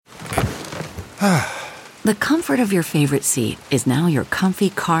The comfort of your favorite seat is now your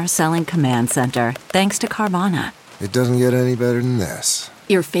comfy car selling command center, thanks to Carvana. It doesn't get any better than this.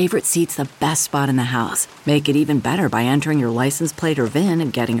 Your favorite seat's the best spot in the house. Make it even better by entering your license plate or VIN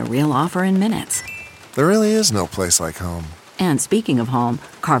and getting a real offer in minutes. There really is no place like home. And speaking of home,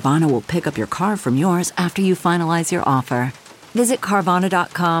 Carvana will pick up your car from yours after you finalize your offer. Visit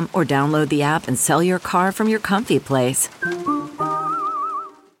Carvana.com or download the app and sell your car from your comfy place.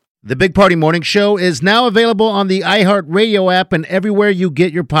 The Big Party Morning Show is now available on the iHeartRadio app and everywhere you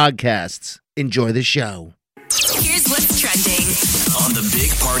get your podcasts. Enjoy the show. Here's what's trending on the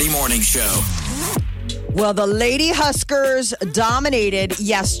Big Party Morning Show. Well, the Lady Huskers dominated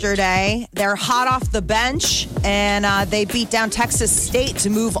yesterday. They're hot off the bench, and they beat down Texas State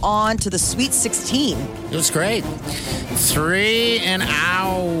to move on to the Sweet 16. It was great. 3 and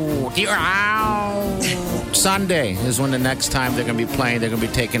out. Sunday is when the next time they're going to be playing. They're going to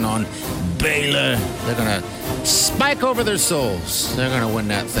be taking on Baylor. They're going to spike over their souls. They're going to win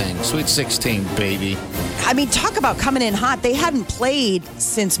that thing. Sweet 16, baby. I mean, talk about coming in hot. They hadn't played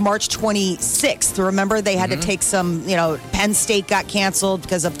since March 26th. Remember, they had to take some, Penn State got canceled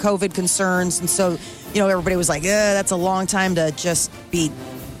because of COVID concerns. And so, everybody was like, that's a long time to just be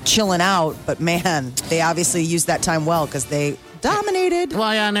chilling out. But man, they obviously used that time well because they dominated.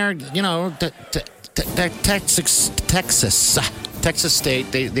 Well, yeah, and they're, Texas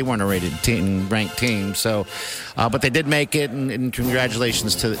State, they weren't a ranked team, so, but they did make it, and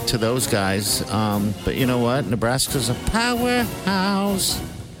congratulations to those guys. But you know what? Nebraska's a powerhouse.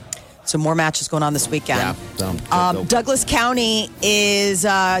 So more matches going on this weekend. Yeah. Douglas County is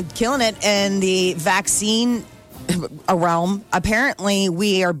killing it in the vaccine realm. Apparently,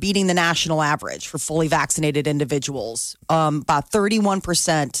 we are beating the national average for fully vaccinated individuals. About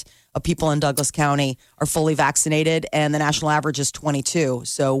 31% of people in Douglas County are fully vaccinated, and the national average is 22.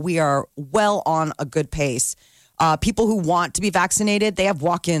 So we are well on a good pace. People who want to be vaccinated, they have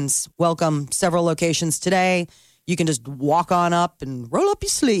walk-ins. Welcome several locations today. You can just walk on up and roll up your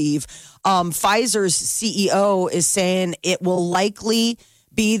sleeve. Pfizer's CEO is saying it will likely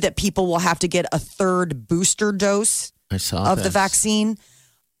be that people will have to get a third booster dose of the vaccine.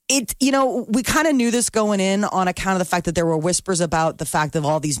 We kind of knew this going in on account of the fact that there were whispers about the fact of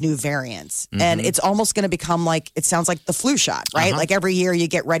all these new variants. Mm-hmm. And it's almost going to become it sounds like the flu shot, right? Uh-huh. Like every year you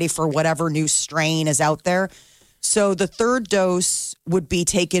get ready for whatever new strain is out there. So the third dose would be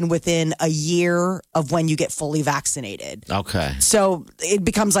taken within a year of when you get fully vaccinated. Okay. So it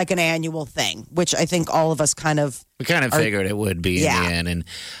becomes like an annual thing, which I think all of us We kind of figured it would be in the end. And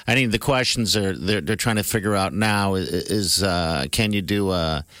I think the questions they're trying to figure out now is can you do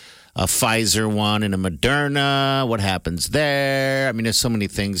a Pfizer one and a Moderna? What happens there? I mean, there's so many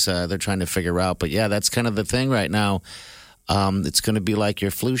things they're trying to figure out. But yeah, that's kind of the thing right now. It's going to be like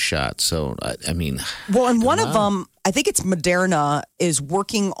your flu shot. So, I mean. Well, and one of them, I think it's Moderna, is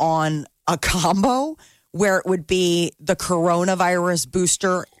working on a combo where it would be the coronavirus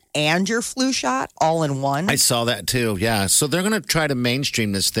booster and your flu shot all in one. I saw that too. Yeah. So they're going to try to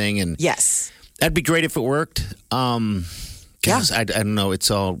mainstream this thing. And yes. That'd be great if it worked. Because I don't know.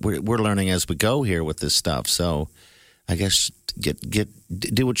 It's all, we're learning as we go here with this stuff. So I guess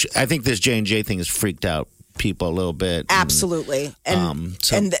do what I think this J&J thing has freaked out people a little bit. Absolutely.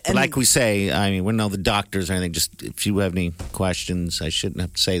 And like we say, I mean, we're not the doctors or anything. Just if you have any questions, I shouldn't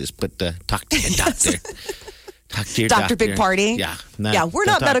have to say this, but talk to your doctor. Talk to your doctor. Big Party. Yeah. We're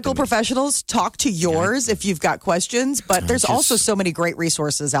not medical professionals. Talk to yours if you've got questions. But there's also so many great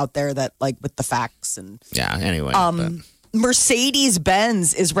resources out there that, like, with the facts and. Yeah. Anyway.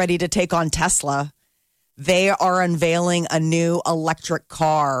 Mercedes-Benz is ready to take on Tesla. They are unveiling a new electric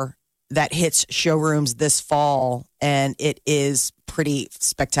car that hits showrooms this fall, and it is pretty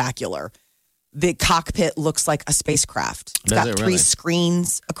spectacular. The cockpit looks like a spacecraft. It's got three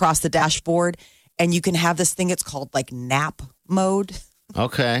screens across the dashboard, and you can have this thing. It's called like nap mode.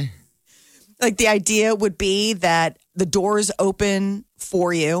 Okay. Like the idea would be that the doors open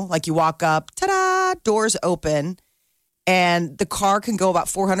for you. Like you walk up, ta-da, doors open, and the car can go about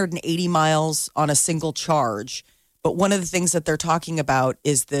 480 miles on a single charge. But one of the things that they're talking about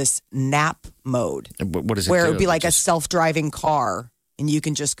is this nap mode. What is it? Where it would be like a self-driving car, and you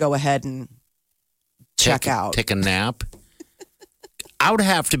can just go ahead and check out. Take a nap. I would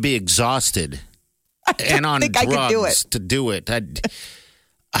have to be exhausted and on drugs to do it. I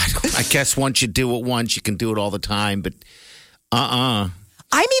guess once you do it once, you can do it all the time. But I'm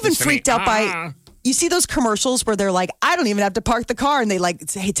even freaked out by. You see those commercials where they're like, I don't even have to park the car. And they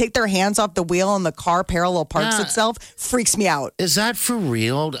take their hands off the wheel and the car parallel parks itself. Freaks me out. Is that for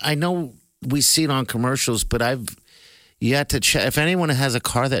real? I know we see it on commercials, but I've yet to check. If anyone has a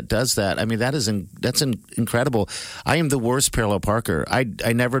car that does that, I mean, that's incredible. I am the worst parallel parker. I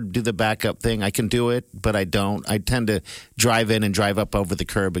never do the backup thing. I can do it, but I don't. I tend to drive in and drive up over the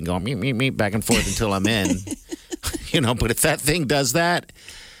curb and go meet back and forth until I'm in. But if that thing does that,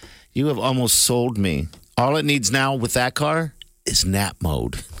 you have almost sold me. All it needs now with that car is nap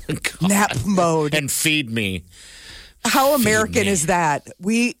mode. Nap mode. And feed me. How American is that?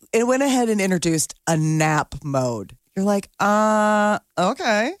 It went ahead and introduced a nap mode. You're like,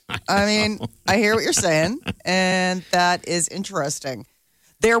 okay. I mean, I hear what you're saying, and that is interesting.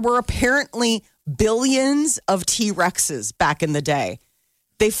 There were apparently billions of T-Rexes back in the day.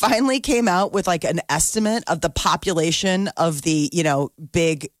 They finally came out with like an estimate of the population of the,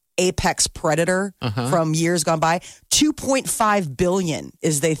 big apex predator from years gone by. 2.5 billion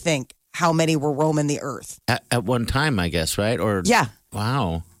is, they think, how many were roaming the earth. At one time, I guess, right? Or yeah.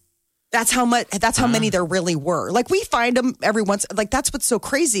 Wow. That's how much. That's how many there really were. Like, we find them every once. Like, that's what's so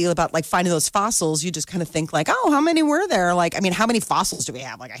crazy about like finding those fossils. You just kind of think like, oh, how many were there? Like, I mean, how many fossils do we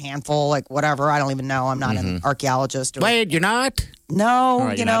have? Like a handful, like whatever. I don't even know. I'm not an archaeologist. Wait, you're not? No, all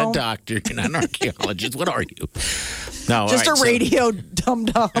right, you're not a doctor. You're not an archaeologist. What are you? No, just all right, a radio dum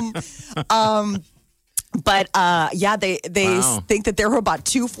dum. But they think that there were about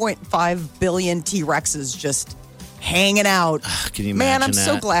 2.5 billion T-Rexes just hanging out. Can you imagine Man, I'm that?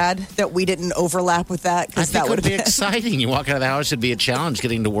 so glad that we didn't overlap with that, I because think that it would be exciting. You walk out of the house, it'd be a challenge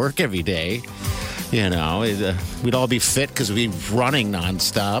getting to work every day. We'd all be fit because we'd be running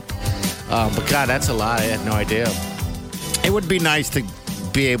nonstop. But God, that's a lot. I had no idea. It would be nice to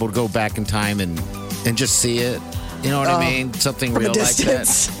be able to go back in time and just see it. You know what I mean? Something from real a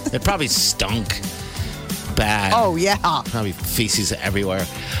distance. like that. It probably stunk bad. Oh, yeah. Probably feces everywhere.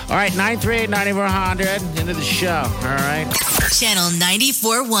 All right, 938-9400 into the show. All right. Channel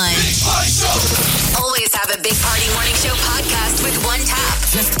 94.1. Always have a Big Party Morning Show podcast with one tap.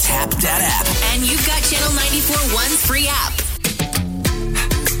 Just tap that app. And you've got Channel 94.1's free app.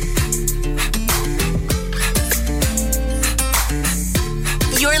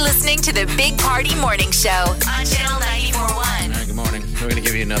 You're listening to the Big Party Morning Show on Channel 94.1. All right, good morning. We're going to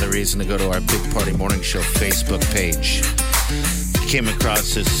give you another reason to go to our Big Party Morning Show Facebook page. Came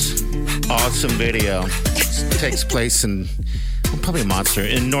across this awesome video. It takes place in, probably a monster,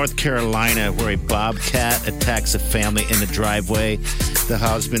 in North Carolina, where a bobcat attacks a family in the driveway. The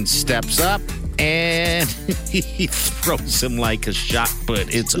husband steps up and he throws him like a shot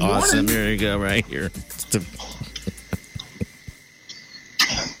put. It's awesome. Here you go, right here.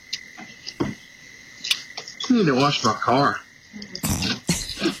 I need to wash my car.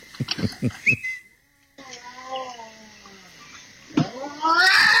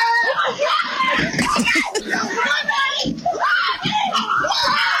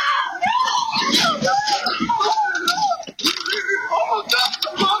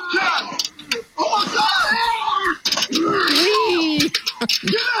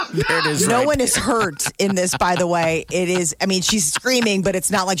 There it is. No one is hurt in this, by the way. It is, I mean, she's screaming, but it's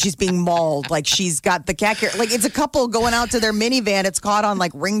not like she's being mauled. Like, she's got the cat care. Like, it's a couple going out to their minivan. It's caught on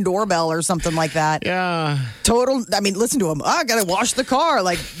like Ring doorbell or something like that. Yeah. Total, I mean, listen to him. I got to wash the car.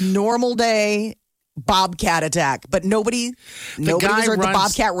 Like, normal day bobcat attack. But nobody was hurt. The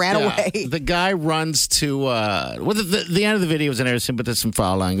bobcat ran away. The guy runs to, the end of the video is interesting, but there's some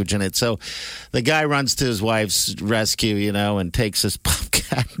foul language in it. So the guy runs to his wife's rescue, and takes this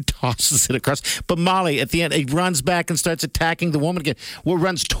bobcat and tosses it across. But Molly, at the end, he runs back and starts attacking the woman again. Well,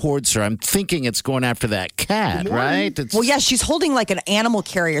 runs towards her. I'm thinking it's going after that cat, right? Well, yeah, she's holding like an animal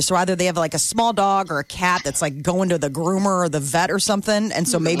carrier. So either they have like a small dog or a cat that's like going to the groomer or the vet or something. And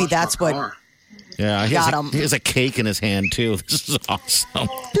so maybe that's what... Yeah, he got him. He has a cake in his hand, too. This is awesome.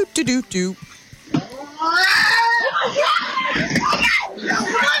 Do, do, do, do.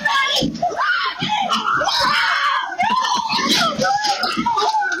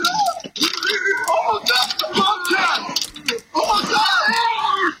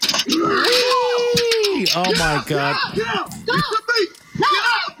 Oh, my God.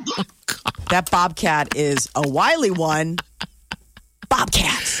 That bobcat is a wily one.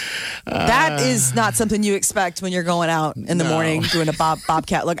 Bobcat. That is not something you expect when you're going out in the morning doing a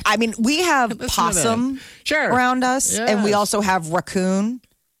bobcat look. I mean, we have possum around us, and we also have raccoon.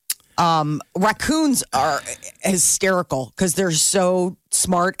 Raccoons are hysterical because they're so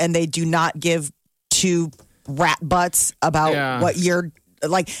smart and they do not give two rat butts about what you're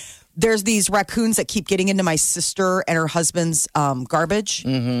like. There's these raccoons that keep getting into my sister and her husband's garbage,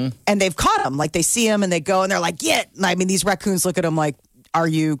 and they've caught them. Like, they see them and they go and they're like, "Yeah!" I mean, these raccoons look at them like, are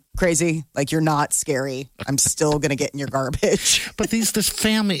you crazy? Like, you're not scary. I'm still going to get in your garbage. But this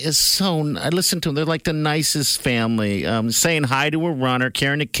family is so. I listen to them. They're like the nicest family. Saying hi to a runner,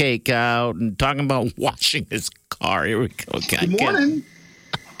 carrying the cake out, and talking about washing his car. Here we go. Okay, Good morning.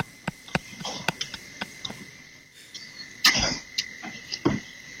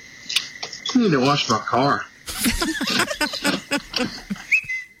 I need to wash my car.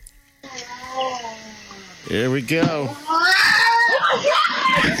 Here we go.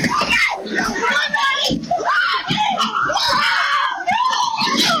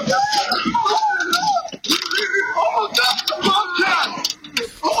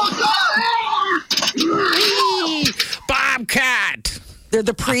 Bobcat. They're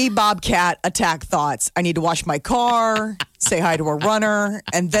the pre-Bobcat attack thoughts. I need to wash my car, say hi to a runner,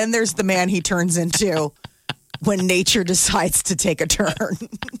 and then there's the man he turns into when nature decides to take a turn.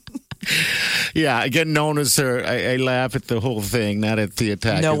 Yeah, I get known as her. I laugh at the whole thing, not at the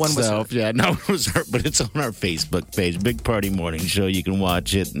attack No itself. one was hurt. Yeah, no one was hurt, but it's on our Facebook page, Big Party Morning Show. You can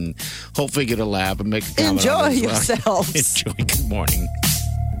watch it and hopefully get a laugh and make a comment. Enjoy on it as well. yourselves. Enjoy. Good morning.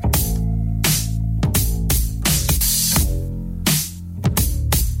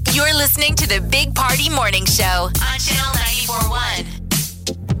 You're listening to the Big Party Morning Show on Channel 94.1.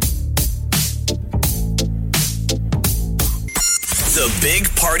 The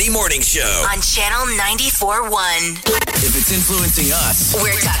Big Party Morning Show. On Channel 94.1. If it's influencing us,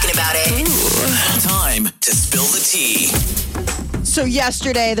 We're talking about it. time to spill the tea. So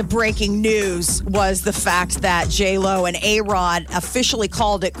yesterday, the breaking news was the fact that J-Lo and A-Rod officially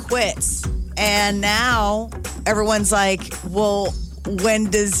called it quits. And now everyone's like, well, when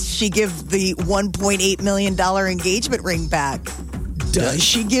does she give the $1.8 million engagement ring back? Does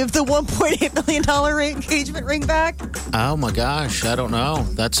she give the $1.8 million engagement ring back? Oh, my gosh. I don't know.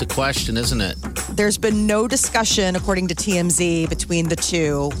 That's a question, isn't it? There's been no discussion, according to TMZ, between the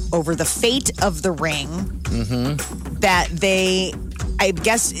two over the fate of the ring. That they, I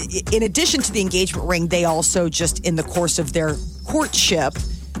guess, in addition to the engagement ring, they also just, in the course of their courtship,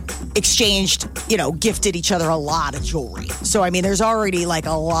 exchanged, gifted each other a lot of jewelry. So, I mean, there's already like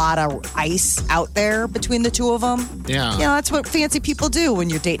a lot of ice out there between the two of them. Yeah. That's what fancy people do when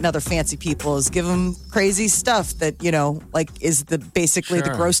you're dating other fancy people, is give them crazy stuff that, is basically the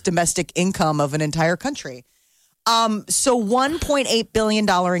Sure. gross domestic income of an entire country. So $1.8 billion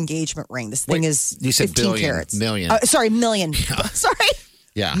engagement ring. This thing Wait, is you said 15 billion. carats. Million. Sorry, million. Sorry.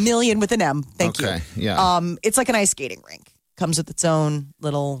 Yeah. Million with an M. Thank you. Okay, yeah. It's like an ice skating rink. Comes with its own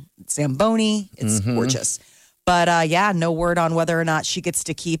little Zamboni. It's gorgeous. But no word on whether or not she gets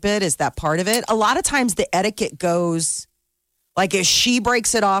to keep it. Is that part of it? A lot of times the etiquette goes, like, if she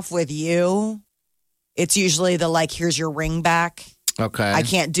breaks it off with you, it's usually the, like, here's your ring back. Okay. I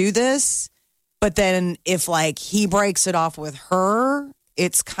can't do this. But then if, like, he breaks it off with her,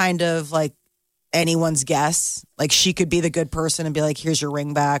 it's kind of like anyone's guess. Like, she could be the good person and be like, here's your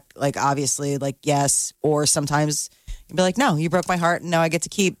ring back. Like, obviously, like, yes. Or sometimes you'd be like, no, you broke my heart and now I get to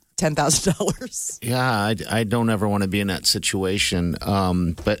keep $10,000. Yeah, I don't ever want to be in that situation.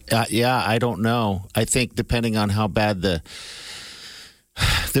 But I don't know. I think depending on how bad the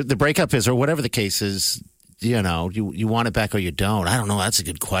breakup is or whatever the case is, you want it back or you don't. I don't know. That's a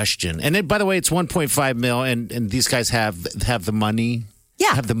good question. And then, by the way, it's 1.5 mil, and these guys have the money.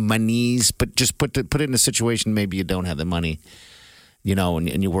 Yeah. Have the monies, but just put it in a situation maybe you don't have the money,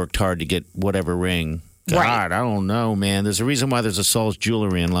 and you worked hard to get whatever ring. God, Right. I don't know, man. There's a reason why there's a Sol's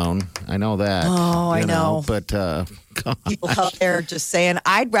jewelry in loan. I know that. Oh, I know. But People out there just saying,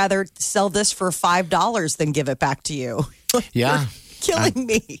 I'd rather sell this for $5 than give it back to you. yeah, Killing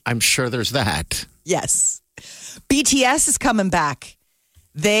me. I'm sure there's that. Yes. BTS is coming back.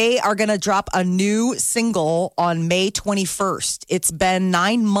 They are going to drop a new single on May 21st. It's been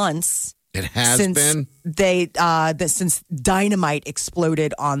 9 months. It has since been. Since Dynamite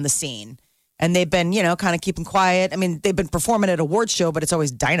exploded on the scene. And they've been, kind of keeping quiet. I mean, they've been performing at an award show, but it's always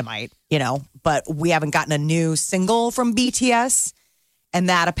Dynamite, But we haven't gotten a new single from BTS. And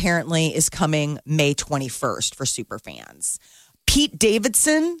that apparently is coming May 21st for super fans. Pete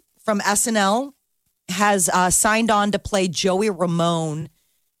Davidson from SNL has signed on to play Joey Ramone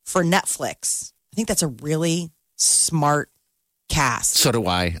for Netflix. I think that's a really smart cast. So do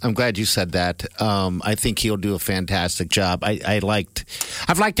I. I'm glad you said that. I think he'll do a fantastic job. I've liked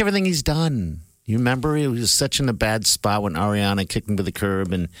everything he's done. You remember he was such in a bad spot when Ariana kicked him to the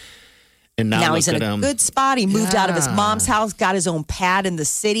curb, and now he's in a good spot. He moved out of his Yeah. mom's house, got his own pad in the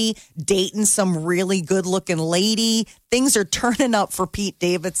city, dating some really good looking lady. Things are turning up for Pete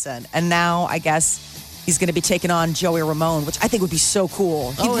Davidson. And now I guess He's going to be taking on Joey Ramone, which I think would be so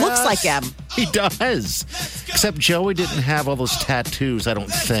cool. He looks like him. He does. Except Joey didn't have all those tattoos, I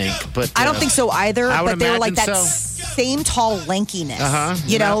don't think. But I don't think so either. I would But they were like that imagine so. same tall lankiness.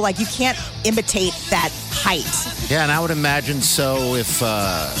 You know, like you can't imitate that height. Yeah, and I would imagine so if,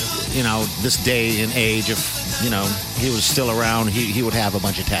 this day and age, if, he was still around, he would have a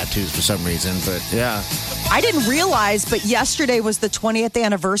bunch of tattoos for some reason. But yeah. I didn't realize, but yesterday was the 20th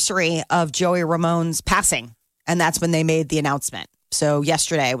anniversary of Joey Ramone's passing. And that's when they made the announcement. So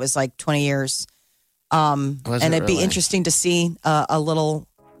yesterday was like 20 years. And it'd be interesting to see a little.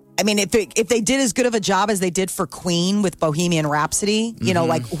 I mean, if they did as good of a job as they did for Queen with Bohemian Rhapsody,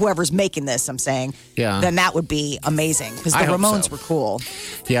 like whoever's making this, I'm saying, then that would be amazing because the Ramones were cool.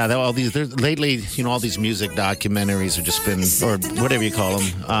 Yeah, lately, all these music documentaries have just been, or whatever you call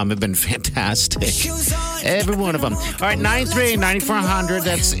them, have been fantastic. Every one of them. All right, 938-9400,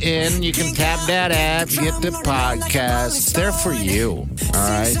 that's in. You can tap that app, get the podcast. It's there for you, all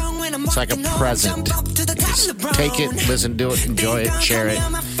right? It's like a present. Just take it, listen to it, enjoy it, share it.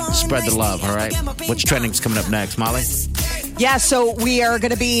 Spread the love, all right? What's trending is coming up next, Molly? Yeah, so we are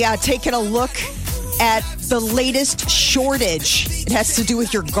going to be taking a look at the latest shortage. It has to do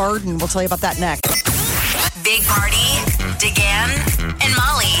with your garden. We'll tell you about that next. Big Party, DeGan, and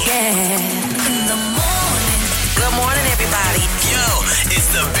Molly. In the morning. Good morning, everybody. Yo,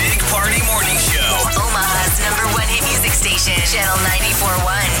 it's the Big Party Morning Show. Omaha's #1 hit music station, Channel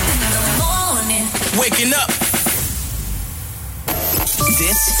 94.1. In the morning. Waking up.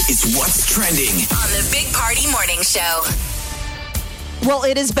 This is what's trending on the Big Party Morning Show. Well,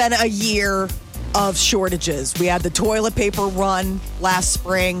 it has been a year of shortages. We had the toilet paper run last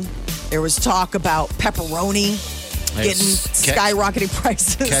spring. There was talk about pepperoni getting skyrocketing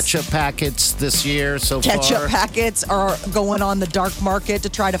prices. Ketchup packets this year so far. Ketchup packets are going on the dark market to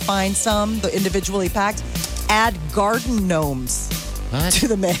try to find some, the individually packed. Add garden gnomes to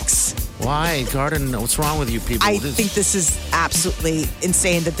the mix. Why? Garden? What's wrong with you people? I think this is absolutely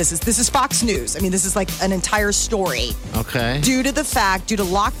insane that this is Fox News. I mean, this is like an entire story. Okay. Due to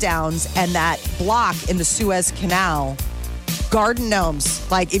lockdowns and that block in the Suez Canal, garden gnomes,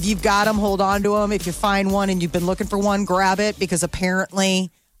 like if you've got them, hold on to them. If you find one and you've been looking for one, grab it because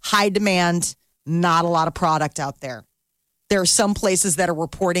apparently high demand, not a lot of product out there. There are some places that are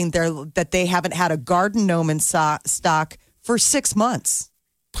reporting that they haven't had a garden gnome in stock for 6 months.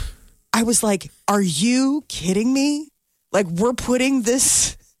 I was like, are you kidding me? Like, we're putting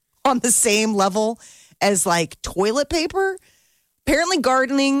this on the same level as like toilet paper? Apparently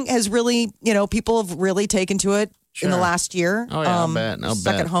gardening has really, people have really taken to it in the last year. Oh, yeah, I'll bet.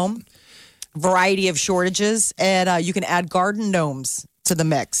 Stuck at home. Variety of shortages. And you can add garden gnomes to the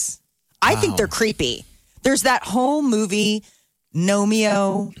mix. I think they're creepy. There's that whole movie,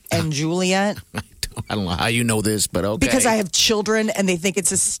 Gnomeo and Juliet. I don't know how you know this, but okay. Because I have children and they think it's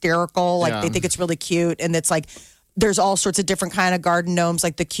hysterical. Like they think it's really cute. And it's like, there's all sorts of different kind of garden gnomes,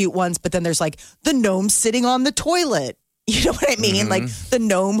 like the cute ones. But then there's like the gnome sitting on the toilet. You know what I mean? Like the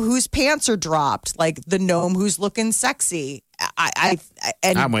gnome whose pants are dropped, like the gnome who's looking sexy.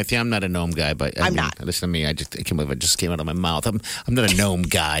 I'm with you. I'm not a gnome guy, but I'm not. Listen to me. It just came out of my mouth. I'm not a gnome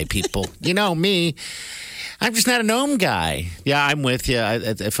guy, people. You know me. I'm just not a gnome guy. Yeah, I'm with you.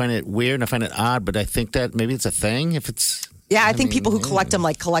 I find it weird and I find it odd, but I think that maybe it's a thing. If it's I think people who collect them,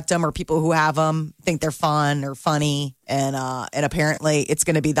 or people who have them think they're fun or funny, and apparently it's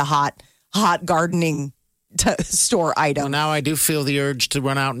going to be the hot gardening store item. Well, now I do feel the urge to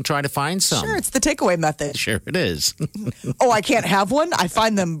run out and try to find some. Sure, it's the takeaway method. Sure, it is. Oh, I can't have one? I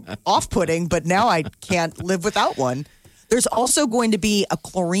find them off-putting, but now I can't live without one. There's also going to be a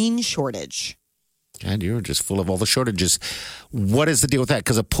chlorine shortage. God, you're just full of all the shortages. What is the deal with that?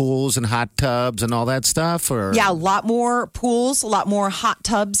 Because of pools and hot tubs and all that stuff? Or yeah, a lot more pools, a lot more hot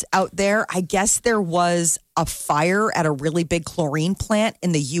tubs out there. I guess there was a fire at a really big chlorine plant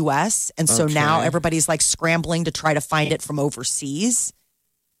in the U.S. And so now everybody's like scrambling to try to find it from overseas.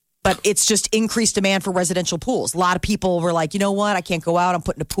 But it's just increased demand for residential pools. A lot of people were like, you know what? I can't go out. I'm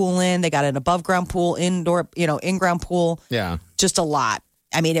putting a pool in. They got an above ground pool, indoor, in-ground pool. Yeah. Just a lot.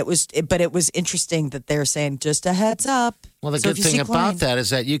 I mean, it was interesting that they're saying just a heads up. Well, the good thing about that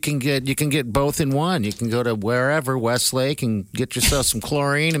is that you can get both in one. You can go to wherever, Westlake, and get yourself some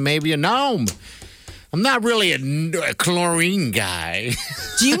chlorine and maybe a gnome. I'm not really a chlorine guy.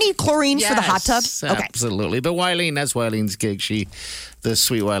 Do you need chlorine for the hot tub? Okay. Absolutely. But that's Wileen's gig. The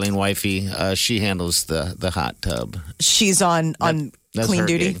sweet Wileen wifey, she handles the hot tub. She's on that's clean her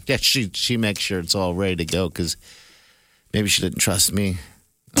duty? gig. Yeah, she makes sure it's all ready to go because maybe she didn't trust me.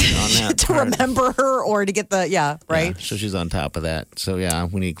 On that to remember her or to get right? Yeah, so she's on top of that. So, yeah,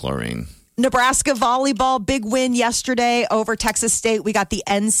 we need chlorine. Nebraska volleyball, big win yesterday over Texas State. We got the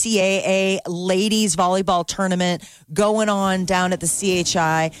NCAA ladies volleyball tournament going on down at the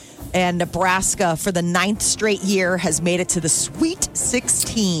CHI. And Nebraska, for the 9th straight year, has made it to the Sweet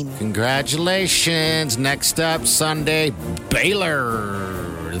 16. Congratulations. Next up, Sunday,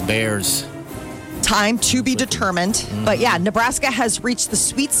 Baylor. The Bears. Time to be determined. But yeah, Nebraska has reached the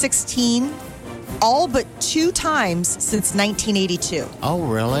Sweet 16 all but 2 times since 1982. Oh,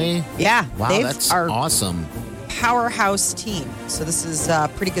 really? Yeah. Wow, that's awesome. Powerhouse team. So this is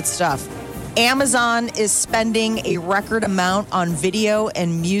pretty good stuff. Amazon is spending a record amount on video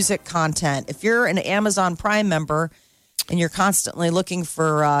and music content. If you're an Amazon Prime member and you're constantly looking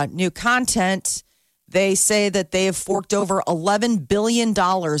for new content, they say that they have forked over $11 billion in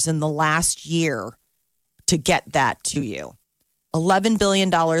the last year to get that to you. $11 billion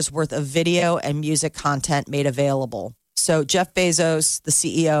worth of video and music content made available. So Jeff Bezos, the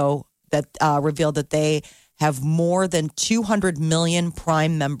CEO, that revealed that they have more than 200 million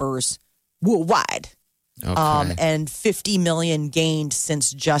Prime members worldwide. Okay. And 50 million gained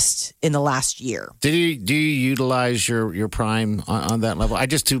since just in the last year. Do you utilize your Prime on that level? I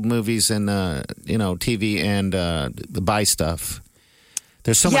just do movies and TV and buy stuff.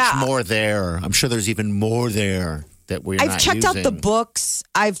 There's so much more there. I'm sure there's even more there that we're I've checked out the books.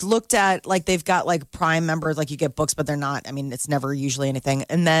 I've looked at, like, they've got like Prime members, like you get books, but they're not. I mean, it's never usually anything.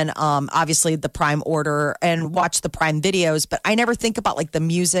 And then obviously the Prime order and watch the Prime videos, but I never think about like the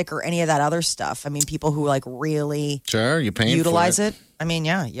music or any of that other stuff. I mean, people who like really you're paying utilize for it. I mean,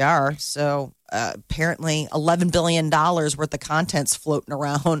 yeah, you are. So apparently $11 billion worth of content's floating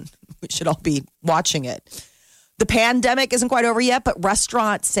around. We should all be watching it. The pandemic isn't quite over yet, but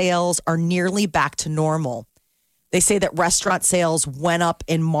restaurant sales are nearly back to normal. They say that restaurant sales went up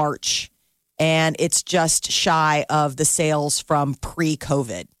in March, and it's just shy of the sales from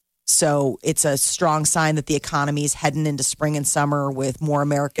pre-COVID. So it's a strong sign that the economy is heading into spring and summer with more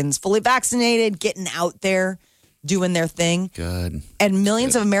Americans fully vaccinated, getting out there, doing their thing. Good. And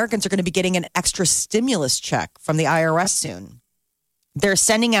millions of Americans are going to be getting an extra stimulus check from the IRS soon. They're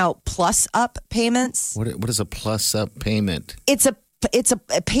sending out plus-up payments. What is a plus-up payment? It's a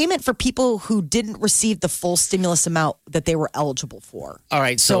payment for people who didn't receive the full stimulus amount that they were eligible for. All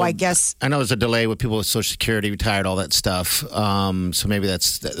right. So I guess I know there's a delay with people with Social Security, retired, all that stuff. So maybe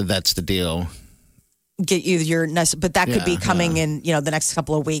that's the deal. Get you your next, but that could be coming in, the next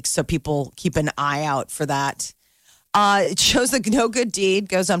couple of weeks. So people keep an eye out for that. It shows that no good deed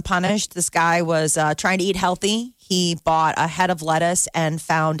goes unpunished. This guy was trying to eat healthy. He bought a head of lettuce and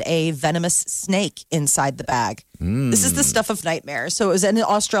found a venomous snake inside the bag. This is the stuff of nightmares. So it was in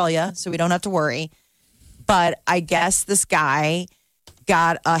Australia, so we don't have to worry. But I guess this guy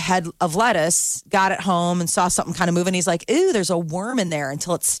got a head of lettuce, got it home, and saw something kind of moving. He's like, "Ooh, there's a worm in there,"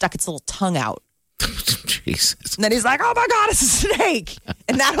 until it stuck its little tongue out. Jesus. And then he's like, "Oh my God, it's a snake!"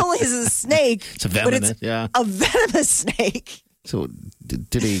 And not only is it a snake, it's a venomous, a venomous snake. So,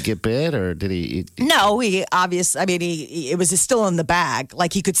 did he get bit or did he eat? No, he obviously. I mean, it was still in the bag.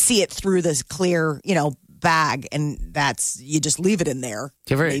 Like he could see it through this clear, bag, and you just leave it in there.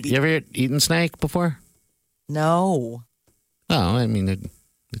 You ever eaten snake before? No. Oh, I mean,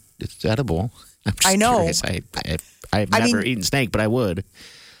 it's edible. I know. Curious. I've never eaten snake, but I would.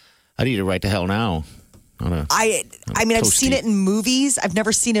 I'd eat it right to hell now. I've seen it in movies. I've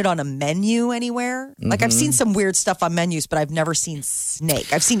never seen it on a menu anywhere. Like I've seen some weird stuff on menus, but I've never seen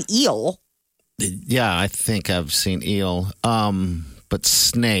snake. I've seen eel. Yeah, I think I've seen eel. But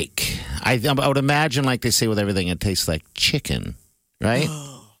snake, I would imagine, like they say with everything, it tastes like chicken, right?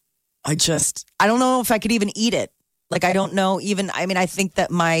 I don't know if I could even eat it. Like I don't know even. I mean, I think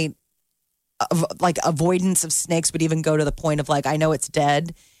that my avoidance of snakes would even go to the point of like I know it's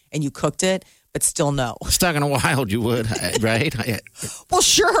dead and you cooked it. But still no. Stuck in a wild, you would, right? Well,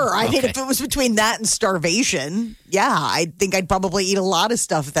 sure. I mean, if it was between that and starvation, yeah, I think I'd probably eat a lot of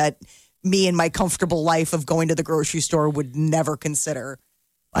stuff that me and my comfortable life of going to the grocery store would never consider.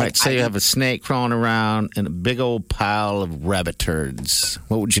 All right, say you have a snake crawling around in a big old pile of rabbit turds.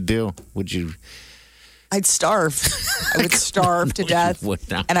 What would you do? I'd starve. I would starve to death,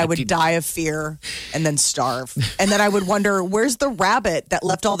 and I would die of fear, and then starve. And then I would wonder, where's the rabbit that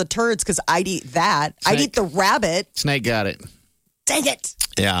left all the turds? Because I'd eat that. I'd eat the rabbit. Snake got it. Dang it.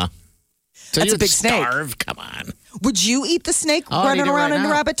 Yeah. So that's a big starve. Snake. Come on. Would you eat the snake running around in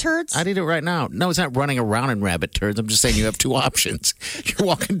rabbit turds? I'd eat it right now. No, it's not running around in rabbit turds. I'm just saying you have two options. You're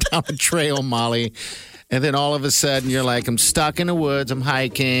walking down a trail, Molly. And then all of a sudden, you're like, I'm stuck in the woods. I'm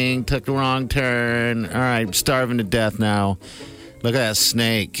hiking. Took the wrong turn. All right, I'm starving to death now. Look at that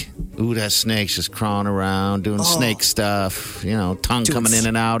snake. Ooh, that snake's just crawling around, doing snake stuff. Tongue coming in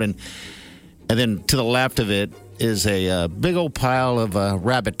and out. And And then to the left of it is a big old pile of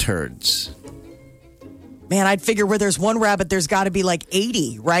rabbit turds. Man, I'd figure where there's one rabbit, there's got to be like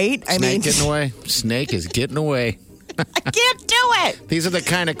 80, right? Snake getting away. Snake is getting away. I can't do it. These are the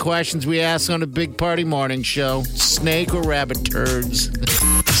kind of questions we ask on a Big Party Morning Show. Snake or rabbit turds?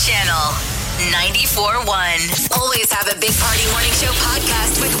 Channel 94.1. Always have a Big Party Morning Show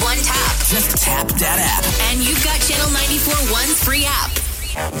podcast with one tap. Just tap that app. And you've got Channel 94.1's free app.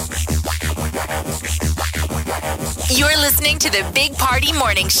 You're listening to the Big Party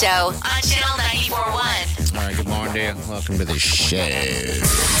Morning Show on Channel 94.1. All right, good morning, dear. Welcome to the show. All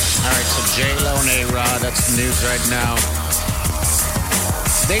right, so J-Lo and A-Rod, that's the news right now.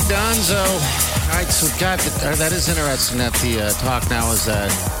 They donezo. All right, so God, that is interesting that the talk now is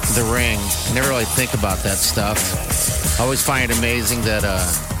the ring. I never really think about that stuff. I always find it amazing that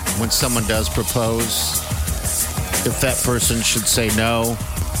when someone does propose, if that person should say no,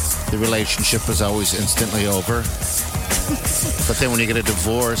 the relationship is always instantly over. But then when you get a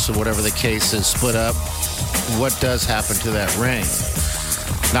divorce or whatever the case is, split up, what does happen to that ring?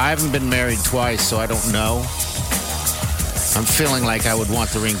 Now, I haven't been married twice, so I don't know. I'm feeling like I would want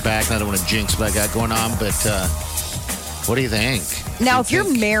the ring back. I don't want to jinx what I got going on, but what do you think? Now, if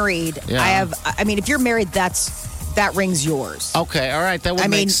you're married, Yeah. if you're married, that ring's yours. Okay, all right, that would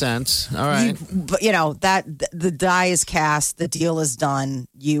make sense. All right. But that the die is cast, the deal is done.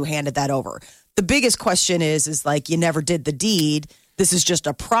 You handed that over. The biggest question is like you never did the deed. This is just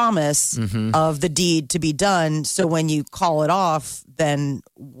a promise of the deed to be done. So when you call it off, then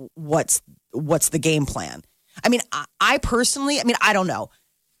what's the game plan? I mean, I personally, I don't know.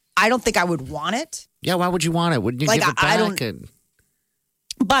 I don't think I would want it. Yeah, why would you want it? Wouldn't you give it back? I don't.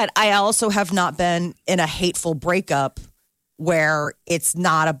 But I also have not been in a hateful breakup where it's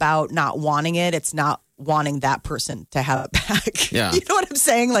not about not wanting it. It's not wanting that person to have it back. Yeah. You know what I'm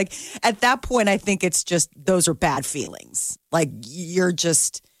saying? Like at that point, I think it's just, those are bad feelings. Like you're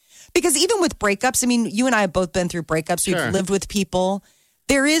just, because even with breakups, I mean, you and I have both been through breakups. Sure. We've lived with people.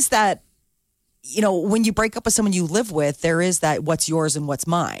 There is that, when you break up with someone you live with, there is that what's yours and what's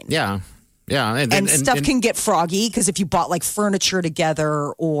mine. Yeah. Yeah. And stuff can get froggy because if you bought like furniture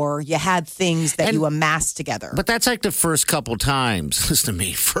together or you had things that you amassed together. But that's like the first couple times. Listen to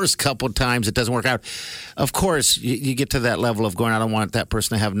me. First couple times it doesn't work out. Of course, you get to that level of going, I don't want that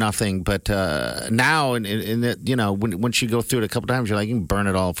person to have nothing. But now, once you go through it a couple times, you're like, you can burn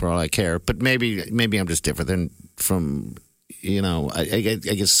it all for all I care. But maybe I'm just different than from... I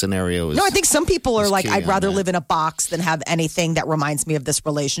guess scenario is... No, I think some people are like, I'd rather that. live in a box than have anything that reminds me of this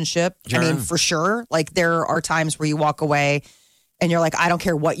relationship. Sure. I mean, for sure. Like there are times where you walk away and you're like, I don't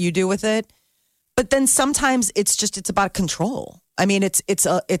care what you do with it. But then sometimes it's about control. I mean, it's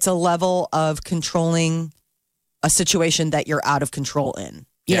a level of controlling a situation that you're out of control in.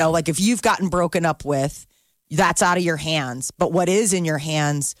 You know, like if you've gotten broken up with, that's out of your hands. But what is in your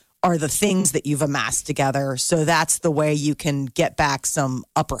hands are the things that you've amassed together. So that's the way you can get back some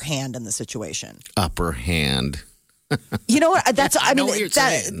upper hand in the situation. Upper hand. You know what? I know what you're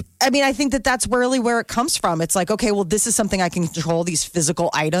saying. I think that's really where it comes from. It's like, okay, well, this is something I can control, these physical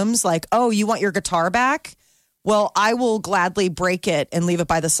items. Like, oh, you want your guitar back? Well, I will gladly break it and leave it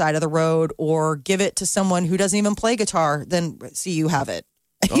by the side of the road or give it to someone who doesn't even play guitar. Then see, you have it.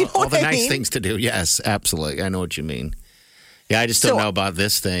 You know all what the I nice mean? things to do. Yes, absolutely. I know what you mean. Yeah, I just don't know about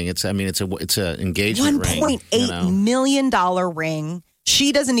this thing. It's a engagement ring. $1.8 million ring.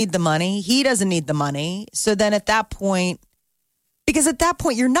 She doesn't need the money. He doesn't need the money. So then at that point, because at that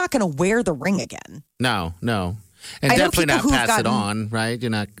point, you're not going to wear the ring again. No. And definitely not pass it on, right?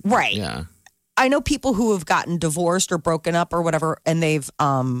 You're not. Right. Yeah. I know people who have gotten divorced or broken up or whatever, and they've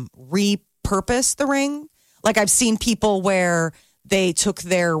repurposed the ring. Like I've seen people where they took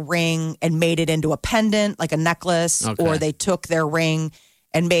their ring and made it into a pendant, like a necklace, or they took their ring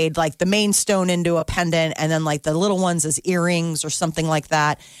and made like the main stone into a pendant and then like the little ones as earrings or something like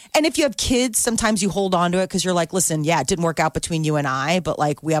that. And if you have kids, sometimes you hold on to it because you're like, listen, yeah, it didn't work out between you and I, but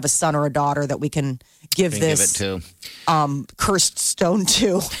like we have a son or a daughter that we can give this give it to. Cursed stone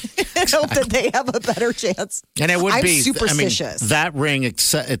to and hope that they have a better chance. And it would I'm be superstitious. That ring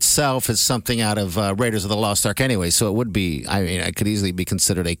itself is something out of Raiders of the Lost Ark anyway, so it would be. I mean, it could easily be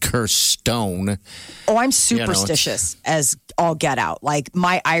considered a cursed stone. Oh, I'm superstitious as all get out. Like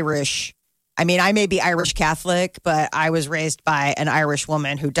my Irish. I mean, I may be Irish Catholic, but I was raised by an Irish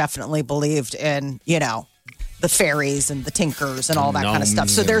woman who definitely believed in, the fairies and the tinkers and all that kind of stuff.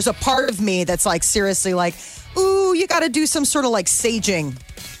 So there's a part of me that's like seriously like, ooh, you got to do some sort of like saging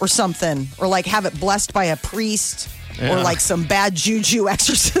or something, or like have it blessed by a priest or like some bad juju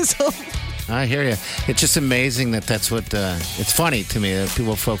exorcism. I hear you. It's just amazing that's what. It's funny to me that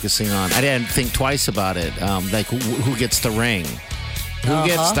people are focusing on. I didn't think twice about it. Like who gets the ring? Who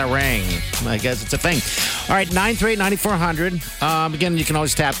gets the ring? I guess it's a thing. All right, 938-9400. Again, you can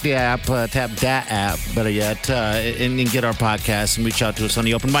always tap the app, tap that app, better yet, and get our podcast and reach out to us on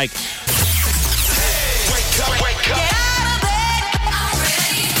the open mic. Wake up.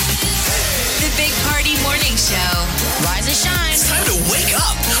 The Big Party Morning Show. Rise and shine. It's time to wake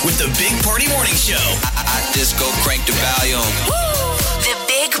up with the Big Party Morning Show. I just go crank the volume. The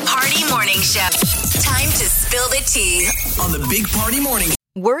Big Party Morning Show. Time to spill the tea. On the Big Party Morning Show.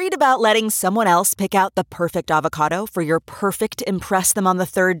 Worried about letting someone else pick out the perfect avocado for your perfect impress them on the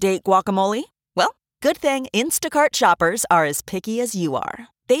third date guacamole? Well, good thing Instacart shoppers are as picky as you are.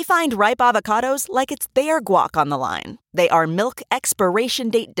 They find ripe avocados like it's their guac on the line. They are milk expiration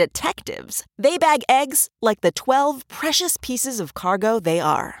date detectives. They bag eggs like the 12 precious pieces of cargo they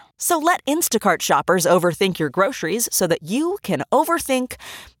are. So let Instacart shoppers overthink your groceries so that you can overthink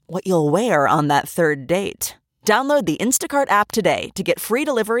what you'll wear on that third date. Download the Instacart app today to get free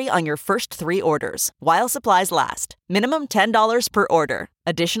delivery on your first 3 orders, while supplies last. Minimum $10 per order.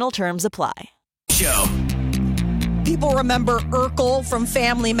 Additional terms apply. Show. People remember Urkel from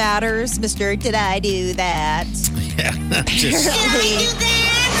Family Matters. Mr. Did I Do That? Yeah,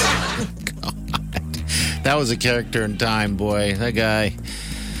 that was a character in time, boy. That guy.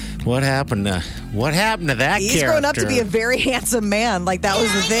 What happened to that He's character? grown up to be a very handsome man. Like, that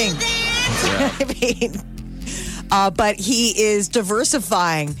was the thing. I mean, but he is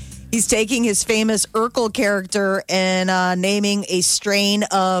diversifying. He's taking his famous Urkel character and naming a strain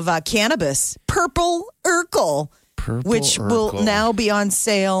of cannabis, Purple Urkel. Which will now be on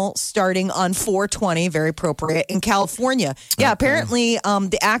sale starting on 4/20, very appropriate, in California. Yeah, apparently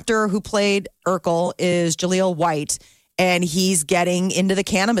the actor who played Urkel is Jaleel White, and he's getting into the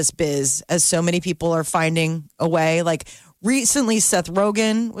cannabis biz, as so many people are finding a way. Like recently, Seth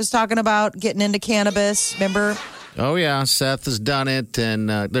Rogen was talking about getting into cannabis, remember? Oh, yeah, Seth has done it,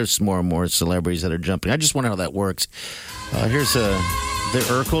 and there's more and more celebrities that are jumping. I just wonder how that works. Here's the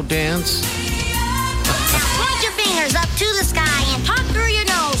Urkel dance. Point your fingers up to the sky and talk through your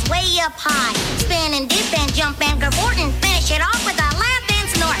nose way up high. Spin and dip and jump and cavort and finish it off with a laugh and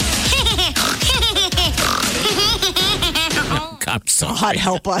snort. I'm sorry. God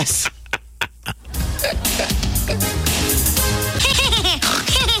help us.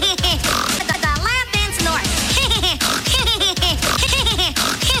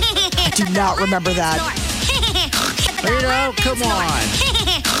 I do not remember that. Come on.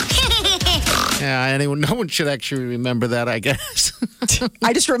 Yeah, no one should actually remember that, I guess.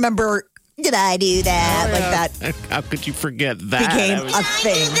 I just remember, did I do that? Like that. How could you forget that? Became a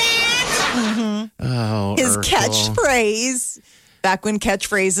thing. Mm-hmm. Oh, his Urkel. catchphrase, back when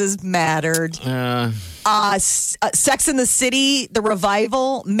catchphrases mattered. Sex in the City, the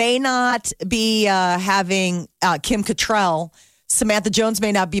revival, may not be having Kim Cattrall. Samantha Jones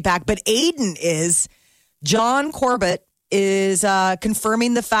may not be back, but Aiden is. John Corbett is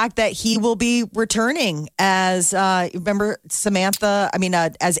confirming the fact that he will be returning as, remember Samantha,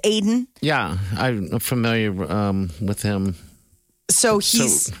 as Aiden. Yeah, I'm familiar with him. So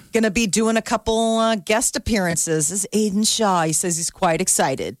he's going to be doing a couple guest appearances as Aiden Shaw. He says he's quite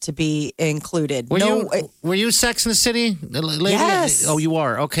excited to be included. Were you Sex in the City? Lady? Yes. Oh, you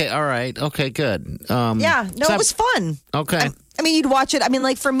are? Okay, all right. Okay, good. It was fun. Okay. You'd watch it.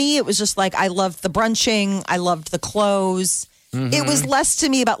 Like, for me, it was just like, I loved the brunching. I loved the clothes. Mm-hmm. It was less to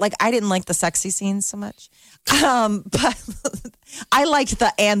me about, like, I didn't like the sexy scenes so much. But I liked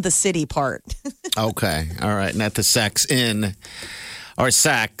the and the city part. Okay. All right. Not the sex in or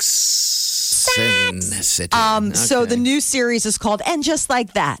sex in the city. Okay. So the new series is called And Just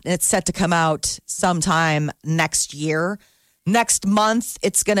Like That. And it's set to come out sometime next year. Next month,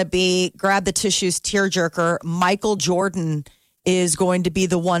 it's going to be Grab the Tissues tearjerker. Michael Jordan is going to be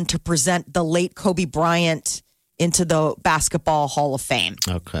the one to present the late Kobe Bryant into the Basketball Hall of Fame.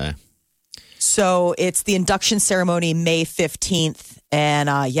 Okay. So it's the induction ceremony May 15th. And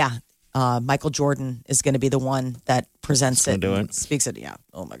Michael Jordan is going to be the one that presents it. Speaks it. Yeah.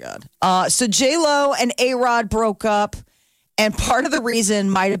 Oh, my God. So J-Lo and A-Rod broke up. And part of the reason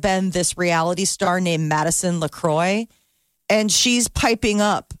might have been this reality star named Madison LaCroix. And she's piping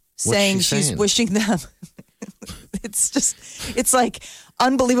up saying she's wishing them. It's like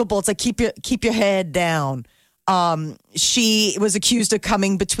unbelievable. It's like keep your head down. She was accused of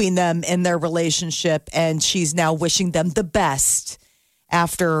coming between them in their relationship, and she's now wishing them the best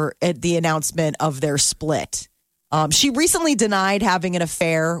after the announcement of their split. She recently denied having an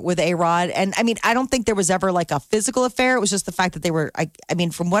affair with A-Rod. And I mean, I don't think there was ever like a physical affair. It was just the fact that they were, I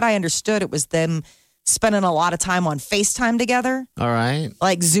mean, from what I understood, it was them spending a lot of time on FaceTime together. All right.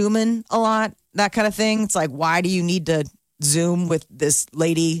 Like Zooming a lot, that kind of thing. It's like, why do you need to Zoom with this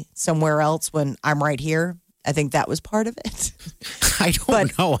lady somewhere else when I'm right here? I think that was part of it. I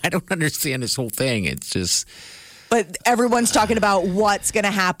don't know. I don't understand this whole thing. It's just... But everyone's talking about what's going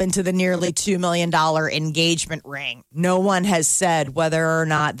to happen to the nearly $2 million engagement ring. No one has said whether or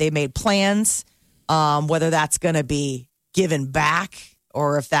not they made plans, whether that's going to be given back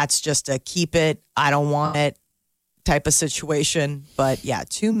or if that's just a keep it, I don't want it type of situation. But yeah,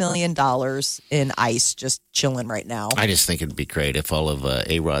 $2 million in ice just chilling right now. I just think it'd be great if all of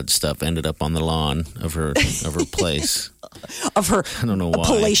A-Rod's stuff ended up on the lawn of her place. Of her I don't know why,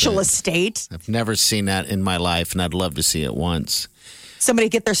 palatial estate. I've never seen that in my life, and I'd love to see it once. Somebody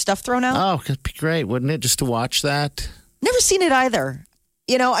get their stuff thrown out? Oh, it'd be great, wouldn't it, just to watch that? Never seen it either.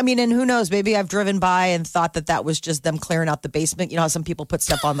 You know, I mean, and who knows? Maybe I've driven by and thought that was just them clearing out the basement. You know how some people put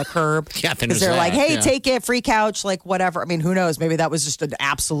stuff on the curb? Yeah, because they're like, hey, take it, free couch, like whatever. I mean, who knows? Maybe that was just an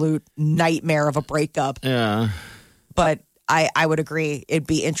absolute nightmare of a breakup. Yeah. But I would agree. It'd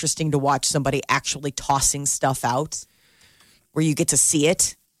be interesting to watch somebody actually tossing stuff out where you get to see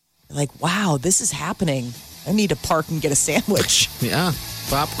it. Like, wow, this is happening. I need to park and get a sandwich. Yeah.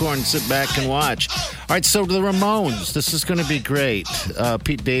 Popcorn, sit back and watch. All right, so the Ramones. This is going to be great.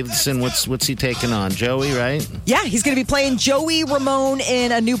 Pete Davidson, what's he taking on? Joey, right? Yeah, he's going to be playing Joey Ramone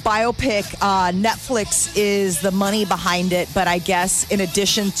in a new biopic. Netflix is the money behind it, but I guess in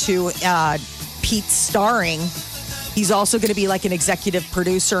addition to Pete starring, he's also going to be like an executive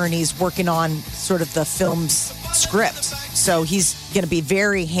producer, and he's working on sort of the film's script. So he's going to be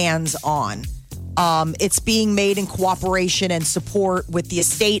very hands-on. It's being made in cooperation and support with the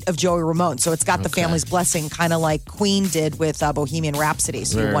estate of Joey Ramone. So it's got the family's blessing, kind of like Queen did with Bohemian Rhapsody.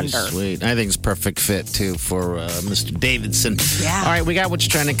 So you wonder. Sweet. I think it's perfect fit, too, for Mr. Davidson. Yeah. All right, we got what's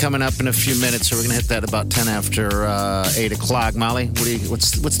trending coming up in a few minutes, so we're going to hit that about 10 after 8 o'clock. Molly,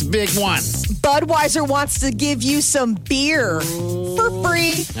 what's the big one? Budweiser wants to give you some beer for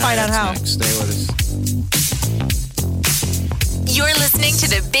free. Find out how. Next. Stay with us. You're listening to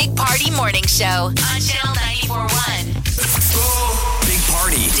the Big Party Morning Show on Channel 94.1. Big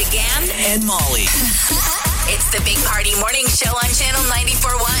Party, DeGan and Molly. It's the Big Party Morning Show on Channel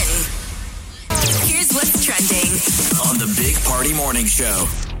 94.1. Here's what's trending on the Big Party Morning Show.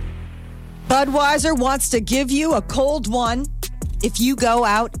 Budweiser wants to give you a cold one if you go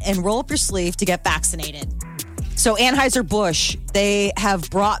out and roll up your sleeve to get vaccinated. So Anheuser-Busch, they have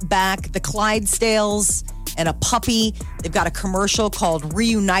brought back the Clydesdales and a puppy. They've got a commercial called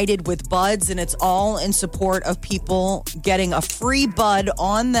Reunited with Buds, and it's all in support of people getting a free bud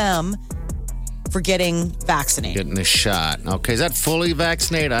on them for getting vaccinated. Getting the shot. Okay, is that fully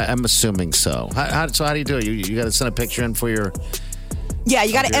vaccinated? I'm assuming so. How do you do it? You got to send a picture in for your... Yeah,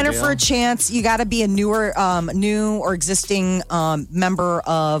 you got to enter for a chance. You got to be a new or existing member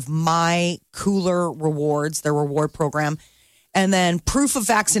of My Cooler Rewards, their reward program. And then proof of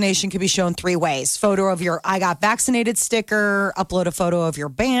vaccination can be shown 3 ways. Photo of your I got vaccinated sticker, upload a photo of your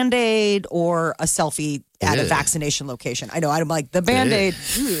Band-Aid, or a selfie at a vaccination location. I know, I'm like, the Band-Aid.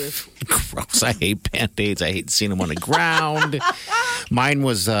 Gross. I hate Band-Aids. I hate seeing them on the ground. Mine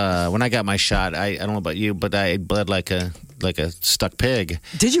was, when I got my shot, I don't know about you, but I bled like a stuck pig.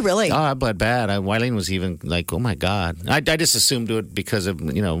 Did you really? Oh, I bled bad. Wileen was even like, oh my God. I just assumed it because of,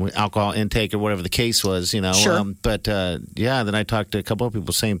 alcohol intake or whatever the case was, Sure. Then I talked to a couple of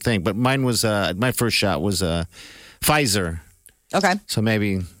people, same thing. But mine was, my first shot was Pfizer. Okay. So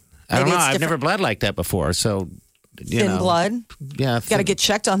maybe I don't know. I've never bled like that before. So, thin blood. Yeah. Got to get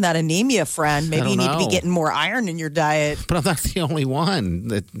checked on that anemia, friend. Maybe you need to be getting more iron in your diet. But I'm not the only one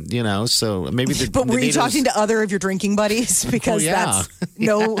that, so maybe. But were you talking to other of your drinking buddies? Because that's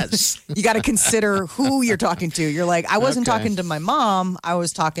you got to consider who you're talking to. You're like, I wasn't talking to my mom. I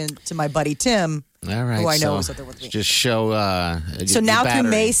was talking to my buddy Tim. All right, who I know is out there with me. Just show. So now through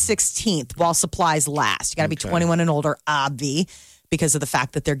May 16th, while supplies last, you got to be 21 and older, obvi, because of the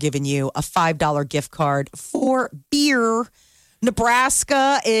fact that they're giving you a $5 gift card for beer.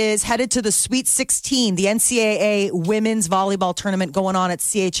 Nebraska is headed to the Sweet 16, the NCAA women's volleyball tournament going on at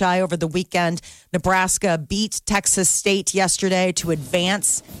CHI over the weekend. Nebraska beat Texas State yesterday to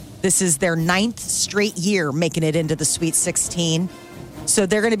advance. This is their 9th straight year making it into the Sweet 16. So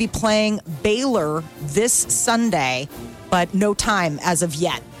they're going to be playing Baylor this Sunday, but no time as of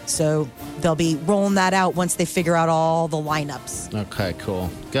yet. So they'll be rolling that out once they figure out all the lineups. Okay, cool.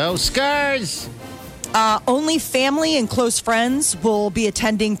 Go Scars! Only family and close friends will be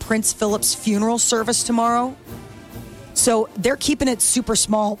attending Prince Philip's funeral service tomorrow. So they're keeping it super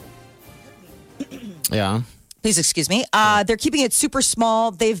small. Yeah. Please excuse me. They're keeping it super small.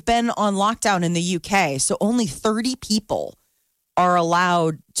 They've been on lockdown in the UK, so only 30 people are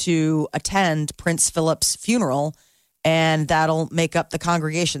allowed to attend Prince Philip's funeral, and that'll make up the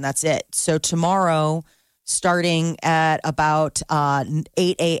congregation. That's it. So tomorrow, starting at about 8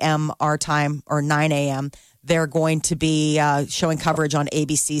 a.m. our time or 9 a.m., they're going to be showing coverage on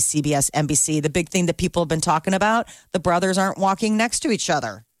ABC, CBS, NBC. The big thing that people have been talking about, the brothers aren't walking next to each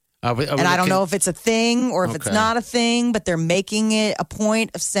other. And I don't know if it's a thing or if it's not a thing, but they're making it a point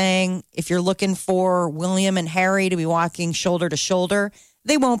of saying if you're looking for William and Harry to be walking shoulder to shoulder,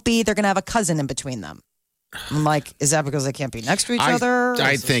 they won't be. They're going to have a cousin in between them. I'm like, is that because they can't be next to each other?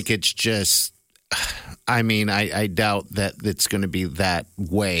 I think it's just, I doubt that it's going to be that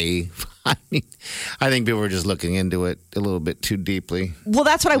way. I think people are just looking into it a little bit too deeply. Well,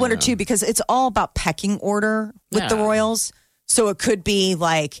 that's what I wonder too, because it's all about pecking order with the royals. So it could be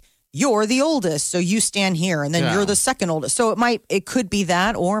like, you're the oldest, so you stand here, and then you're the second oldest. So it could be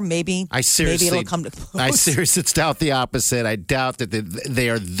that, or maybe it'll come to close. I seriously doubt the opposite. I doubt that they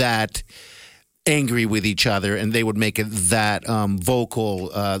are that angry with each other, and they would make it that vocal.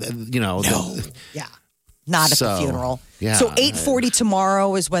 Not at the funeral. Yeah. So 8:40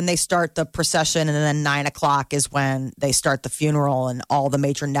 tomorrow is when they start the procession, and then 9 o'clock is when they start the funeral, and all the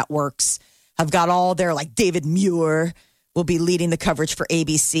major networks have got all their, like David Muir will be leading the coverage for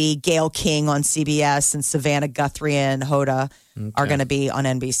ABC. Gayle King on CBS and Savannah Guthrie and Hoda are going to be on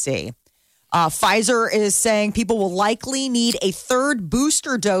NBC. Pfizer is saying people will likely need a third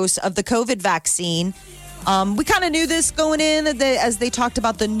booster dose of the COVID vaccine. We kind of knew this going in as they talked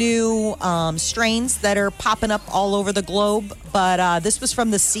about the new strains that are popping up all over the globe. But this was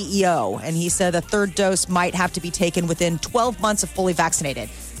from the CEO, and he said a third dose might have to be taken within 12 months of fully vaccinated.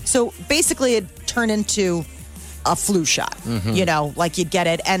 So basically it turned into a flu shot, like you'd get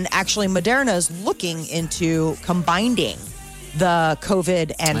it. And actually Moderna is looking into combining the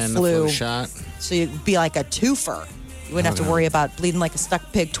COVID and flu shot. So you'd be like a twofer. You wouldn't have to worry about bleeding like a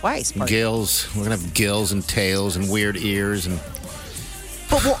stuck pig twice. Gills. We're going to have gills and tails and weird ears.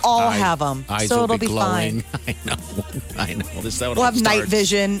 But we'll all have them. Eyes so will it'll be glowing. fine. I know. This is how it we'll all have night starts.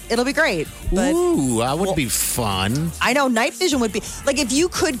 vision. It'll be great. But, Ooh, that would be fun. I know. Night vision would be like if you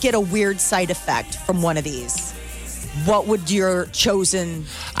could get a weird side effect from one of these. What would your chosen?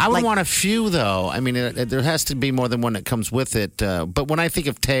 I would want a few, though. I mean, there has to be more than one that comes with it. But when I think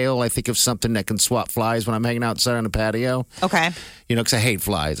of tail, I think of something that can swat flies when I'm hanging outside on the patio. Okay. Because I hate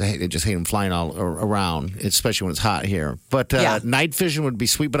flies. I just hate them flying all around, especially when it's hot here. But night vision would be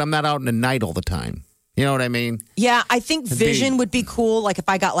sweet, but I'm not out in the night all the time. You know what I mean? Yeah, I think vision would be cool. Like if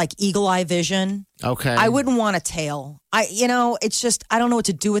I got like eagle eye vision. Okay. I wouldn't want a tail. It's just, I don't know what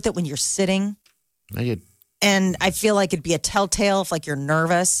to do with it when you're sitting. And I feel like it'd be a telltale if, like, you're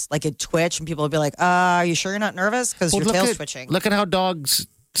nervous, like it'd twitch, and people would be like, are you sure you're not nervous? Because your tail's twitching. Look at how dogs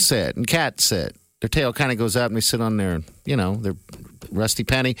sit and cats sit. Their tail kind of goes up and they sit on their rusty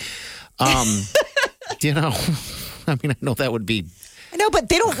penny. I know that would be. I know, but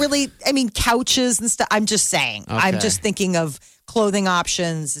they don't really, couches and stuff. I'm just saying. Okay. I'm just thinking of clothing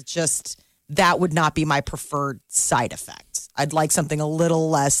options. It's just, that would not be my preferred side effect. I'd like something a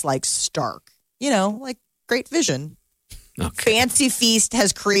little less, like, stark. Like, great vision. Okay. Fancy Feast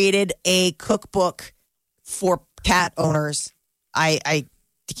has created a cookbook for cat owners. I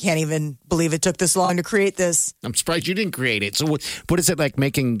can't even believe it took this long to create this. I'm surprised you didn't create it. So what is it like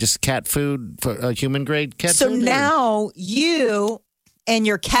making just cat food for human grade cat food? So now you and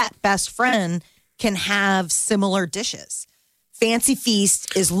your cat best friend can have similar dishes. Fancy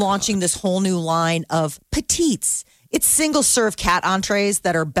Feast is launching this whole new line of petites. It's single serve cat entrees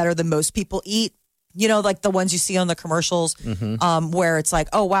that are better than most people eat. Like the ones you see on the commercials, where it's like,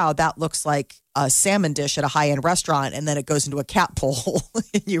 oh, wow, that looks like a salmon dish at a high-end restaurant. And then it goes into a cat bowl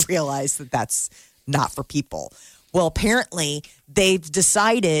and you realize that that's not for people. Well, apparently they've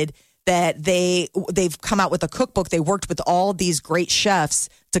decided that they've come out with a cookbook. They worked with all these great chefs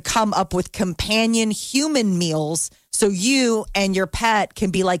to come up with companion human meals so you and your pet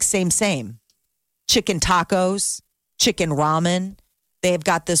can be like same. Chicken tacos, chicken ramen. They've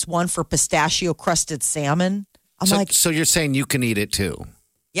got this one for pistachio-crusted salmon. So you're saying you can eat it too?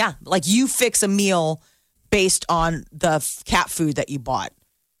 Yeah. Like you fix a meal based on the cat food that you bought.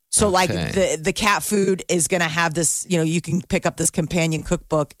 So like the cat food is going to have this, you can pick up this companion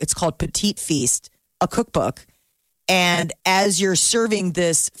cookbook. It's called Petite Feast, a cookbook. And as you're serving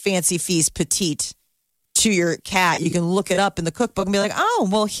this Fancy Feast Petite to your cat, you can look it up in the cookbook and be like, oh,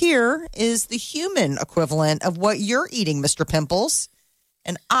 well, here is the human equivalent of what you're eating, Mr. Pimples.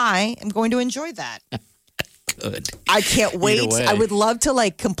 And I am going to enjoy that. good. I can't wait. way. I would love to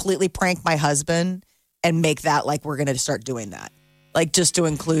like completely prank my husband and make that like we're going to start doing that. Like just to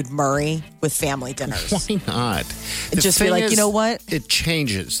include Murray with family dinners. Why not? And just be like, you know what? It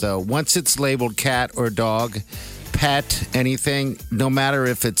changes though. Once it's labeled cat or dog, pet, anything, no matter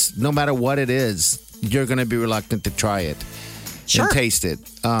what it is, you're going to be reluctant to try it. Sure. And taste it.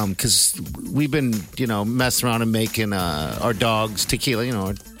 Because we've been, messing around and making our dogs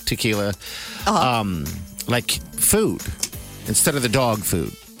tequila, like food instead of the dog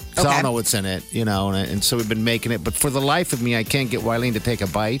food. So I don't know what's in it, and so we've been making it. But for the life of me, I can't get Wileen to take a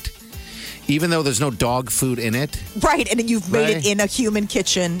bite, even though there's no dog food in it. Right, and you've made it in a human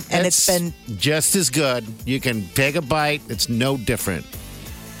kitchen, and it's been just as good. You can take a bite; it's no different.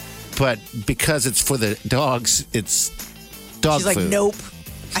 But because it's for the dogs, it's dog food. She's like, nope,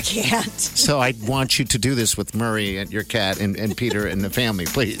 I can't. So I want you to do this with Murray and your cat and Peter and the family,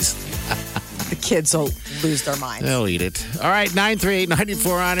 please. The kids will lose their minds. They'll eat it. All right,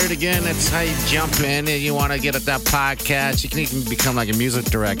 938-9400. Again, that's how you jump in. If you want to get at that podcast, you can even become like a music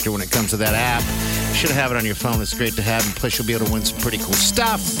director when it comes to that app. You should have it on your phone. It's great to have. And plus, you'll be able to win some pretty cool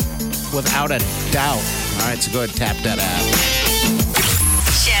stuff without a doubt. All right, so go ahead and tap that app.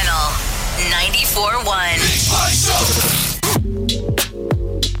 Channel 94.1.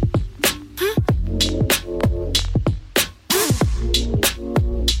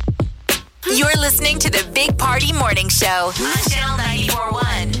 You're listening to the Big Party Morning Show on Channel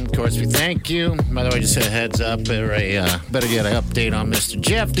 94.1. Of course, we thank you. By the way, just a heads up, better get an update on Mr.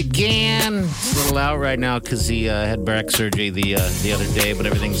 Jeff DeGan. He's a little out right now because he had back surgery the other day, but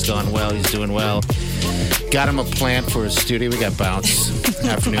everything's gone well. He's doing well. Got him a plant for his studio. We got Bounce.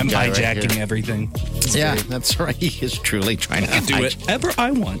 I'm hijacking everything. Yeah, that's right. He is truly trying to do whatever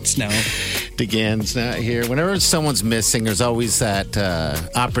I want now. DeGan's not here. Whenever someone's missing, there's always that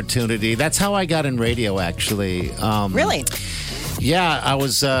opportunity. That's how I got in radio, actually. Really? Yeah, I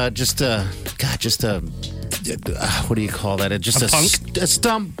was just a what do you call that? Just a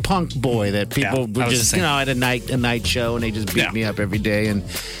stump punk boy that people would just, at a night show, and they just beat me up every day.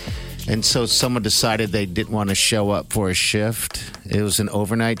 And so someone decided they didn't want to show up for a shift. It was an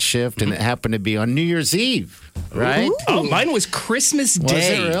overnight shift, and it happened to be on New Year's Eve, right? Ooh. Oh, mine was Christmas Day. Was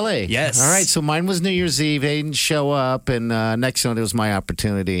it really? Yes. All right, so mine was New Year's Eve. They didn't show up, and next one, it was my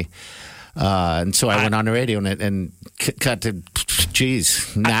opportunity. And so I went on the radio and cut to,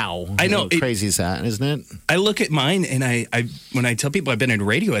 now. I know. How crazy is that, isn't it? I look at mine, and I when I tell people I've been in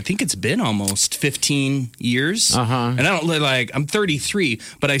radio, I think it's been almost 15 years. And I don't look like, I'm 33,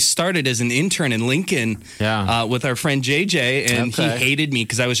 but I started as an intern in Lincoln with our friend JJ, and he hated me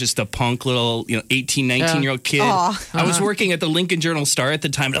because I was just a punk little 18, 19-year-old kid. I was working at the Lincoln Journal-Star at the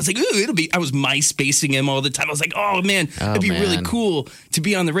time, and I was like, ooh, I was MySpacing him all the time. I was like, oh, man, it'd be really cool to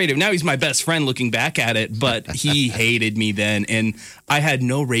be on the radio. Now he's my best friend looking back at it, but he hated me then, and I had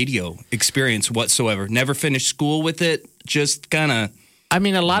no radio experience whatsoever. Never finished school with it. Just kind of. I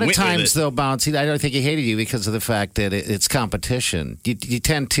mean, a lot of times, though, Bouncy, I don't think he hated you because of the fact that it's competition. You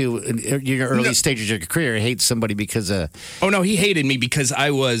tend to, in your early stages of your career, hate somebody because of. Oh, no, he hated me because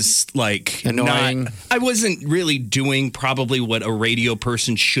I was like. Annoying. I wasn't really doing probably what a radio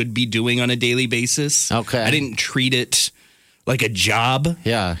person should be doing on a daily basis. Okay. I didn't treat it like a job.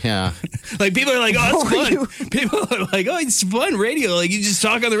 Yeah. Like people are like, oh, it's fun. People are like, oh, it's fun radio. Like you just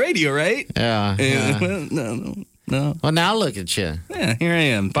talk on the radio, right? Yeah. Well, no. Well, now look at you. Yeah, here I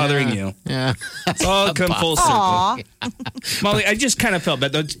am bothering you. Yeah. It's all come full circle. Molly, I just kind of felt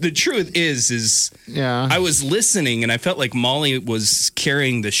bad. The truth is I was listening and I felt like Molly was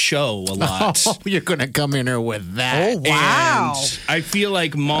carrying the show a lot. Oh, you're going to come in here with that. Oh, wow. And I feel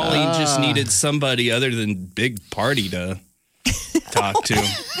like Molly just needed somebody other than Big Party to talk to.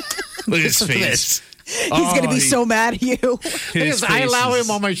 Look at his face. He's going to be so mad at you. Because I allow him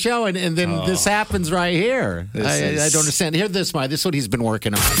on my show, and then this happens right here. I don't understand. Hear this, Mike. This is what he's been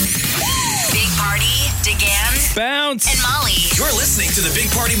working on. Big Party, DeGan, Bounce, and Molly. You're listening to the Big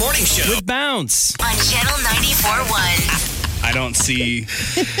Party Morning Show with Bounce on Channel 94.1. I don't see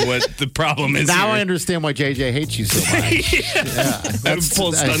what the problem is. Now here. I understand why JJ hates you so much. I would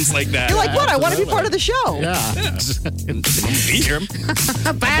pull stunts like that. You're like, what? I want to be part of the show. Yeah. Be here.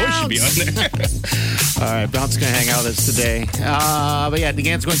 My voice should be on there. All right, Bounce going to hang out with us today. But yeah,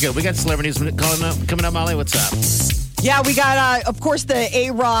 DeGan's going good. We got celebrities coming up, Molly. What's up? Yeah, we got, of course, the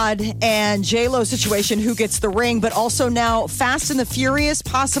A-Rod and J-Lo situation, who gets the ring, but also now Fast and the Furious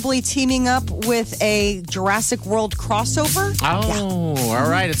possibly teaming up with a Jurassic World crossover. Oh, all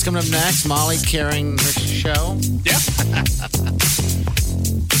right. It's coming up next. Molly carrying the show. Yeah.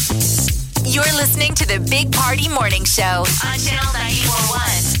 You're listening to the Big Party Morning Show on Channel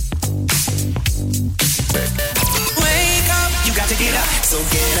 94.1. So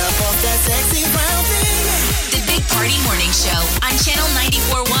get up off that sexy brown thing. The Big Party Morning Show on Channel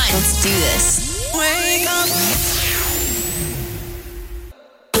 94.1. Let's do this. Wake up.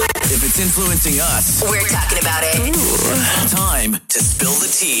 If it's influencing us, We're talking about it. time to spill the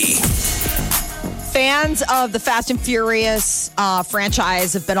tea. Fans of the Fast and Furious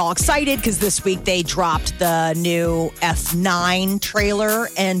franchise have been all excited because this week they dropped the new F9 trailer.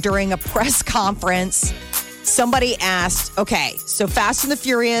 And during a press conference, somebody asked, okay, so Fast and the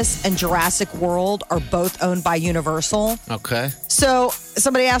Furious and Jurassic World are both owned by Universal. Okay. So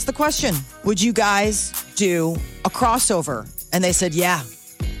somebody asked the question, would you guys do a crossover? And they said, yeah.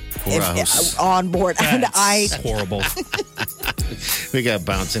 On board. And That's horrible. We got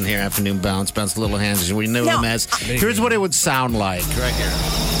Bounce in here, afternoon Bounce the little hands. We knew him as. Here's what it would sound like right here.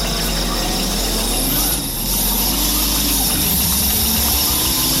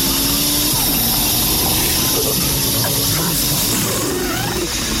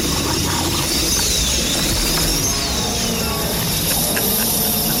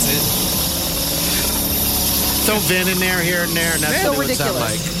 Throw Vin in there, here and there, and that's what it would sound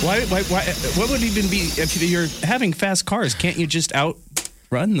like. Why? What would even be if you're having fast cars? Can't you just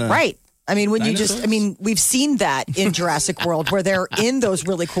outrun the Right. I mean, when dinosaurs? you just, I mean, we've seen that in Jurassic World where they're in those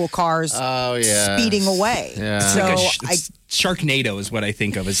really cool cars speeding away. Yeah. So Like Sharknado is what I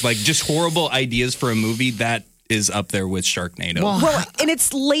think of. It's like just horrible ideas for a movie that is up there with Sharknado. well, and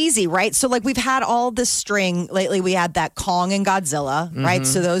it's lazy, right? So like we've had all this string lately. We had that Kong and Godzilla, right?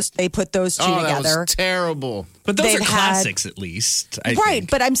 So they put those two That together. was terrible. But those They've are had- classics, at least. I Right, think.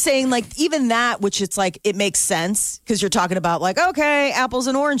 but I'm saying like even that, which it's like it makes sense because you're talking about like okay, apples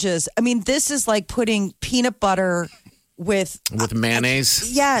and oranges. I mean, this is like putting peanut butter with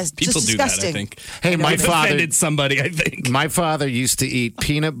mayonnaise. yes, People just do disgusting. that, I think. Hey, my We've father offended somebody, I think. My father used to eat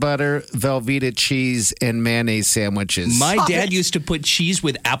peanut butter, Velveeta cheese, and mayonnaise sandwiches. My dad used to put cheese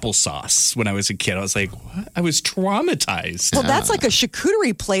with applesauce when I was a kid. I was like, what? I was traumatized. Well, that's like a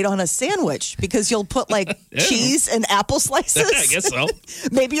charcuterie plate on a sandwich because you'll put like cheese and apple slices. I guess so.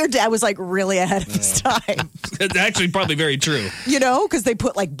 Maybe your dad was like really ahead of his time, It's actually probably very true. you know, because they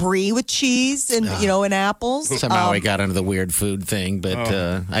put like brie with cheese and and apples. Somehow we got into the weird food thing, but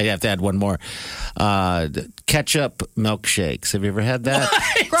I have to add one more. Ketchup milkshakes. Have you ever had that?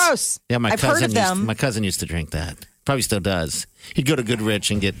 Gross. Yeah, I've heard of them. My cousin used to drink that. Probably still does. He'd go to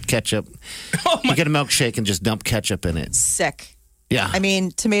Goodrich and get ketchup. He'd get a milkshake and just dump ketchup in it. Sick. Yeah. I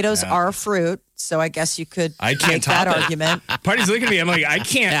mean, tomatoes are a fruit, so I guess you could I can't make that top it. argument. Party's looking at me. I'm like, I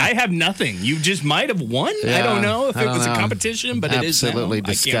can't. I have nothing. You just might have won. I Yeah, don't know if I it don't was know. a competition, but it is now. Absolutely I can't-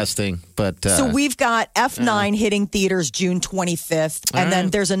 disgusting. But So we've got F9 hitting theaters June 25th. And then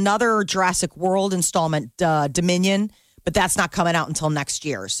there's another Jurassic World installment, Dominion, but that's not coming out until next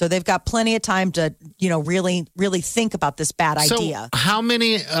year. So they've got plenty of time to, really, really think about this bad idea. So how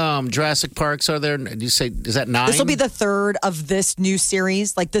many Jurassic Parks are there? Do you say, is that 9? This will be the third of this new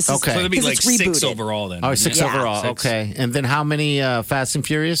series. Like this is Okay. So there'll be 'cause like it's 6 rebooted. overall then. Oh, 6 Yeah. overall. 6. Okay. And then how many Fast and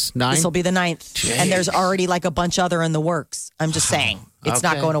Furious? 9? This will be the 9th. And there's already like a bunch other in the works. I'm just saying. It's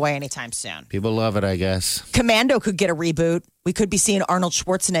not Okay. going away anytime soon. People love it, I guess. Commando could get a reboot. We could be seeing Arnold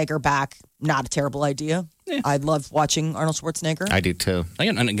Schwarzenegger back. Not a terrible idea. I love watching Arnold Schwarzenegger. I do too. I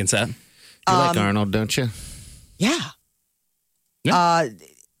got nothing against that. You like Arnold, don't you? Yeah.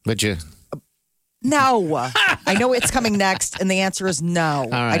 Would you? No. I know it's coming next, and the answer is no.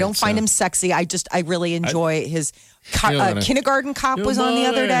 right, I don't find so- him sexy. I really enjoy his You're gonna- Kindergarten Cop was on the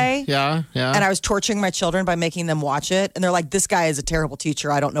other day. Yeah, yeah. And I was torturing my children by making them watch it. And they're like, this guy is a terrible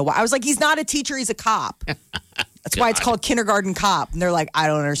teacher. I don't know why. I was like, he's not a teacher. He's a cop. That's why it's called Kindergarten Cop. And they're like, I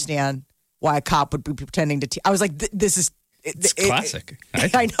don't understand why a cop would be pretending to teach. I was like, this is... It's classic.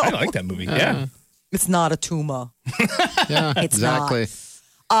 I know. I like that movie. Yeah. It's not a tumor. yeah, It's exactly.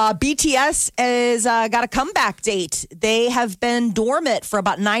 BTS has got a comeback date. They have been dormant for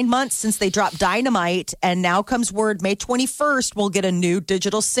about 9 months since they dropped Dynamite. And now comes word May 21st, we'll get a new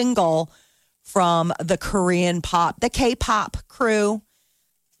digital single from the the K-pop crew.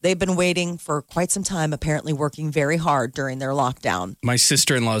 They've been waiting for quite some time, apparently working very hard during their lockdown. My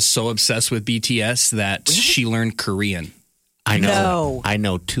sister-in-law is so obsessed with BTS that she learned Korean. I know. No. I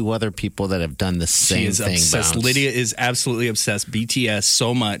know 2 other people that have done the same She is thing. obsessed. Bounce. Lydia is absolutely obsessed. BTS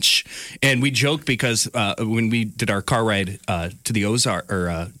so much, and we joked because when we did our car ride to the Ozark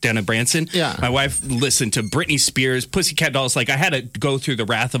or down in Branson, Yeah. my wife listened to Britney Spears, Pussycat Dolls. Like I had to go through the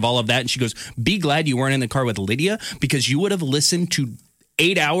wrath of all of that, and she goes, "Be glad you weren't in the car with Lydia because you would have listened to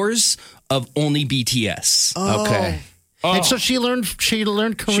 8 hours of only BTS." Okay. And so she learned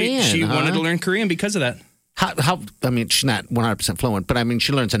Korean. She huh? wanted to learn Korean because of that. How? I mean, she's not 100% fluent, but I mean,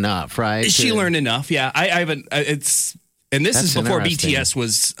 she learns enough, right? She learned enough. Yeah, I haven't. And this That's is before interesting. BTS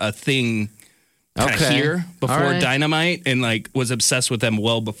was a thing Okay. here, before All right. Dynamite, and like was obsessed with them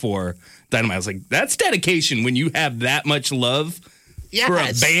well before Dynamite. I was like, that's dedication when you have that much love for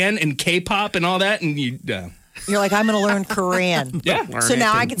a band and K-pop and all that. And you, You're like, I'm going to learn Korean. yeah. So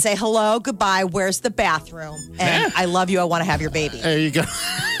now I can say hello, goodbye, where's the bathroom? And I love you, I want to have your baby. There you go.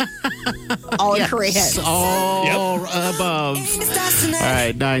 All in Korean. All above. All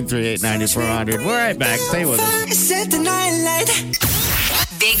right, 938-9400. We're right back. Stay with us.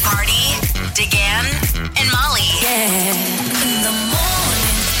 Big Party, DeGan, and Molly. In the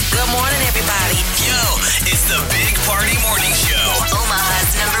morning. Good morning, everybody. Yo, it's the Big Party Morning Show.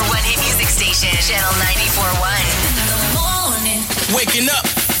 Omaha's #1 hit music station, Channel 94.1. In the morning. Waking up.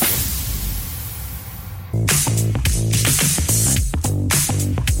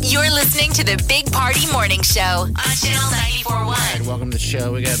 You're listening to the Big Party Morning Show on Channel 94.1. All right, welcome to the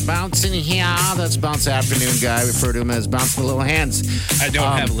show. We got Bounce in here. That's Bounce Afternoon Guy. Refer to him as Bounce with Little Hands. I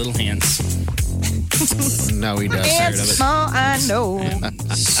don't have little hands. No, he does. It's small, I know.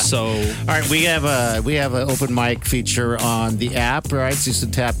 So, All right, we have an open mic feature on the app, right? So you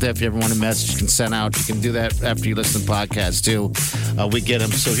can tap that if you ever want a message you can send out. You can do that after you listen to the podcast, too. We get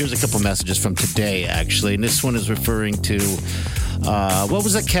them. So here's a couple messages from today, actually. And this one is referring to, what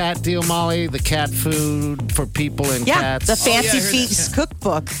was the cat deal, Molly? The cat food for people and cats? The Fancy Feats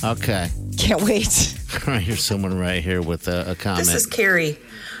cookbook. Okay. Can't wait. All right, here's someone right here with a comment. This is Carrie.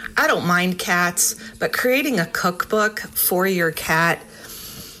 I don't mind cats, but creating a cookbook for your cat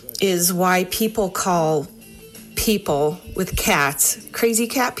is why people call people with cats crazy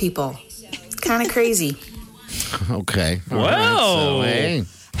cat people. It's kind of crazy. Okay. All Whoa. right, so, hey.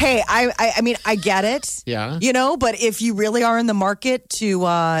 Hey, I mean, I get it. Yeah. You know, but if you really are in the market to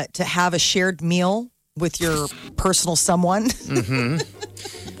have a shared meal with your personal someone.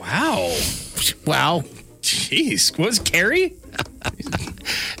 wow. Wow. Jeez. Was Carrie?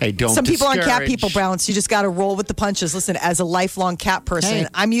 Hey, don't Some people aren't cat discourage. people, Browns. You just got to roll with the punches. Listen, as a lifelong cat person, Hey.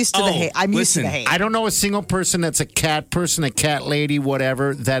 I'm used to the hate. I'm used to the hate. I don't know a single person that's a cat person, a cat lady,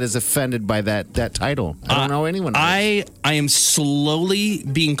 whatever, that is offended by that title. I don't know anyone. I am slowly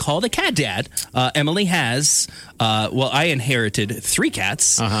being called a cat dad. Emily has. I inherited 3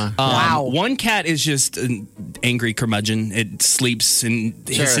 cats. Wow. One cat is just an angry curmudgeon. It sleeps and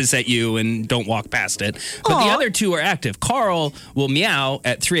hisses at you and don't walk past it. But the other 2 are active. Carl will meow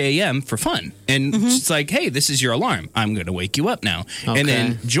at 3 a.m. for fun. And it's like, hey, this is your alarm. I'm going to wake you up now. Okay. And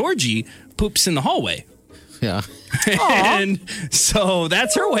then Georgie poops in the hallway. Yeah. And so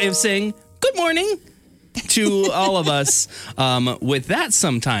that's her way of saying good morning to all of us with that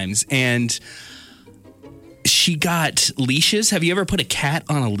sometimes. And she got leashes. Have you ever put a cat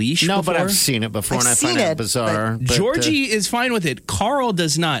on a leash No, before? but I've seen it before, I've and I seen find it it, bizarre. But, Georgie is fine with it. Carl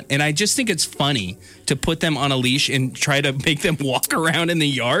does not. And I just think it's funny to put them on a leash and try to make them walk around in the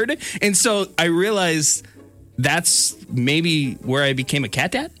yard. And so I realized that's maybe where I became a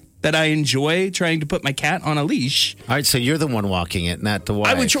cat dad. That I enjoy trying to put my cat on a leash. all right, so you're the one walking it, not the wife.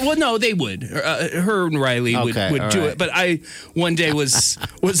 I would. Well, no, they would. Her and Riley would Okay, all do right. it. But I one day was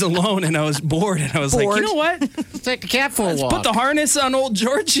alone and I was bored and I was like, you know what? Take the cat for a walk. Put the harness on old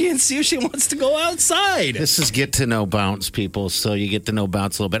Georgie and see if she wants to go outside. This is get to know Bounce, people, so you get to know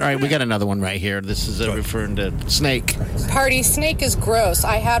Bounce a little bit. All right, we got another one right here. This is referring to Snake. Party, snake is gross.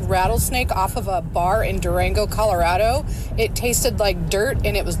 I had rattlesnake off of a bar in Durango, Colorado. It tasted like dirt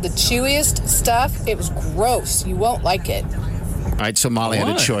and it was the chewiest stuff. It was gross. You won't like it. All right, so Molly had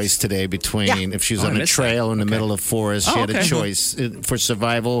a choice today between if she's Oh, I on a missed trail in the middle of forest. She had a okay. choice for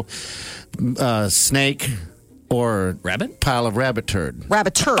survival: snake or Rabbit? Pile of rabbit turd.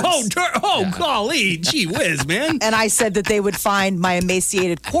 Rabbit turds. Golly, gee whiz, man. And I said that they would find my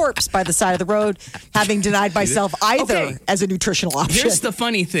emaciated corpse by the side of the road, having denied myself either Okay. as a nutritional option. Here's the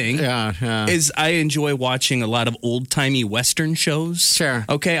funny thing. Is I enjoy watching a lot of old-timey Western shows. Sure.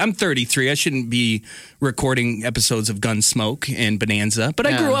 Okay, I'm 33. I shouldn't be recording episodes of Gunsmoke and Bonanza, but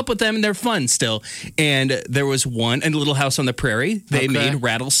I grew up with them and they're fun still. And there was one in Little House on the Prairie. They made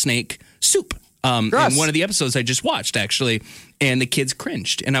rattlesnake soup. In one of the episodes I just watched, actually, and the kids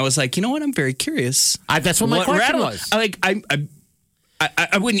cringed. And I was like, you know what? I'm very curious. That's what my question was.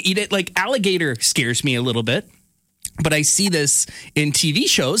 I wouldn't eat it. Like, alligator scares me a little bit. But I see this in TV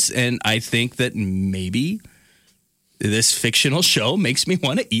shows, and I think that maybe this fictional show makes me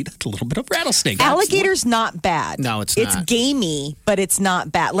want to eat a little bit of rattlesnake. Alligator's not bad. No, it's It's not. gamey, but it's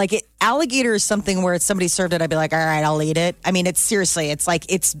not bad. Like alligator is something where it's somebody served it, I'd be like, all right, I'll eat it. I mean, it's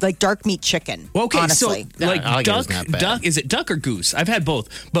like dark meat chicken. Well, okay, honestly. so like alligator's not bad. duck, is it duck or goose? I've had both,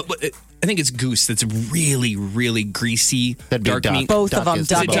 but I think it's goose that's really, really greasy. That'd be dark duck. meat. Both of them, is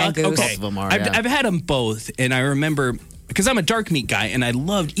duck the and best. goose. Both of them are. I've had them both, and I remember because I'm a dark meat guy and I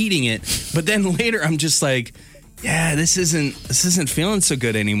loved eating it. But then later I'm just like, yeah, this isn't feeling so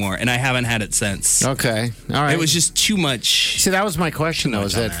good anymore, and I haven't had it since. Okay, all right. It was just too much. See, that was my question though.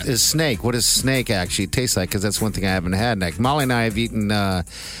 Is snake? What does snake actually taste like? Because that's one thing I haven't had. Like Molly and I have eaten.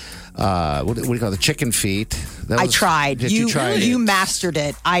 What do you call it? The chicken feet? I tried. You tried it. You mastered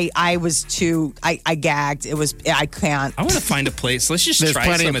it. I was too. I gagged. It was. I can't. I want to find a place. Let's just There's try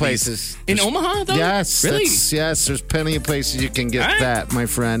plenty some of places in Omaha, though. Yes, really. Yes, there's plenty of places you can get that, my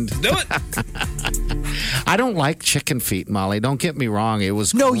friend. Do it. I don't like chicken feet, Molly. Don't get me wrong. It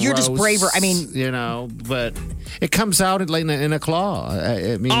was no. You're just braver. I mean, but it comes out in a claw.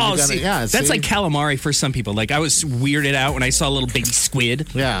 I mean, that's like calamari for some people. Like I was weirded out when I saw a little baby squid.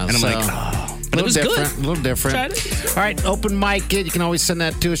 Yeah, and I'm like, oh. But it was good. A little different. All right, open mic it. You can always send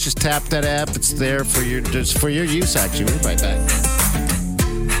that to us. Just tap that app. It's there for your use. Actually, we'll be right back.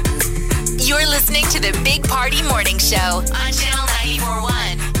 You're listening to the Big Party Morning Show on Channel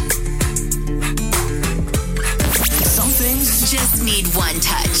 94.1. Some things just need one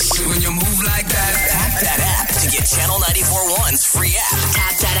touch. When you move like that, tap that app to get Channel 94.1's free app.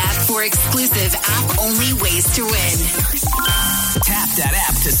 Tap that app for exclusive app-only ways to win. Tap that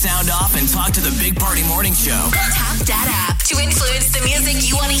app to sound off and talk to the Big Party Morning Show. Tap that app to influence the music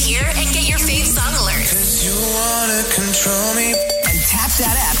you want to hear and get your fave song alerts. 'Cause you wanna control me. And tap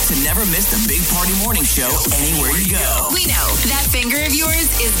that app to never miss the Big Party Morning Show anywhere you go. We know that finger of yours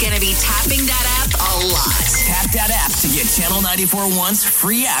is going to be tapping that app a lot. Tap that app to get Channel 94.1's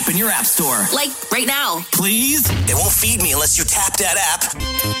free app in your app store. Like right now. Please? It won't feed me unless you tap that app.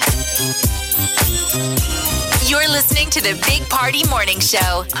 You're listening to the Big Party Morning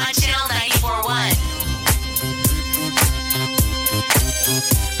Show on Channel 94.1.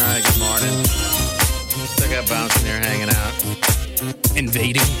 All right, good morning. Still got bouncing here hanging out.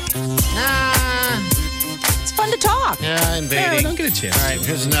 Invading. It's fun to talk. Yeah, invading. Yeah, I don't get a chance. All right,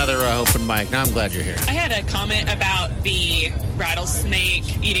 here's another open mic. Now I'm glad you're here. I had a comment about the eating rattlesnake.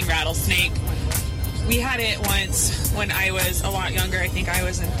 We had it once when I was a lot younger. I think I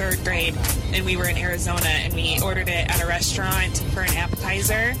was in 3rd grade, and we were in Arizona, and we ordered it at a restaurant for an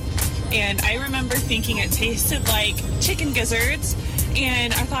appetizer. And I remember thinking it tasted like chicken gizzards,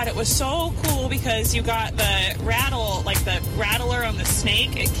 and I thought it was so cool because you got the rattler on the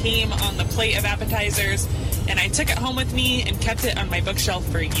snake. It came on the plate of appetizers, and I took it home with me and kept it on my bookshelf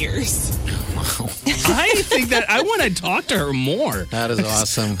for years. Wow. I think that I want to talk to her more. That is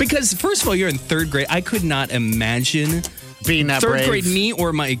awesome. Because first of all, you're in 3rd grade. I could not imagine being that 3rd brave. grade me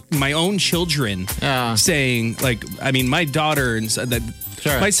or my own children saying, like, I mean, my daughter and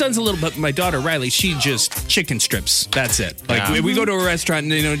Sure. my son's a little, but my daughter Riley, she just chicken strips. That's it. Like we go to a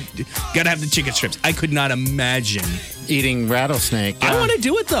restaurant and gotta have the chicken strips. I could not imagine eating rattlesnake. I want to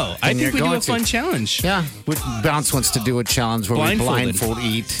do it though. I think we do a fun challenge. Yeah, Bounce wants to do a challenge where we blindfold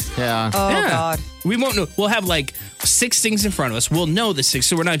eat. Yeah. Oh God. We won't know. We'll have like 6 things in front of us. We'll know the 6,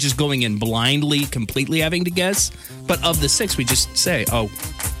 so we're not just going in blindly, completely having to guess. But of the 6, we just say, "Oh,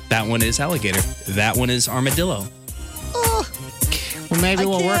 that one is alligator. That one is armadillo." Well, maybe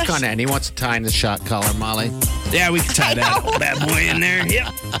we'll work on that. And he wants to tie in the shot collar, Molly. Yeah, we can tie that bad boy in there.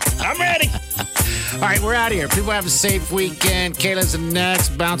 Yep, I'm ready. All right, we're out of here. People have a safe weekend. Kayla's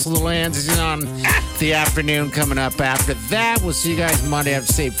next. Bounce of the Lands is on the afternoon coming up after that. We'll see you guys Monday. Have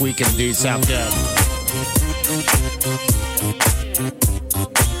a safe weekend. Do yourself good.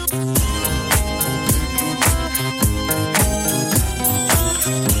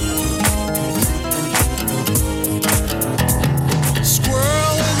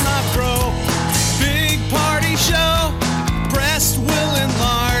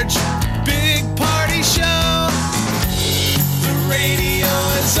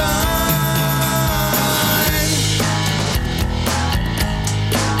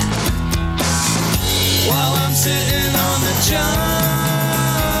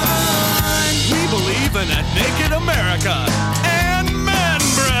 We believe in a naked America and man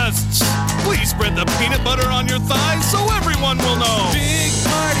breasts. Please spread the peanut butter on your thighs so everyone will know. Big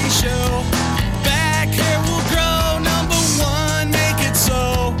party show. Back hair will grow. Number 1, make it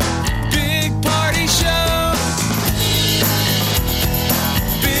so. Big party show.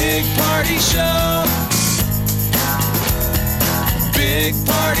 Big party show. Big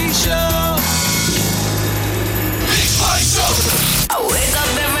party show. I wake up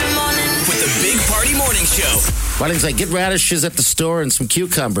every morning with the Big Party Morning Show. Riley's like, get radishes at the store and some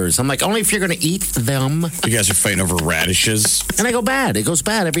cucumbers. I'm like, only if you're going to eat them. You guys are fighting over radishes? And I go bad. It goes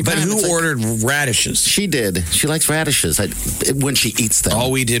bad every time. But who ordered radishes? She did. She likes radishes when she eats them.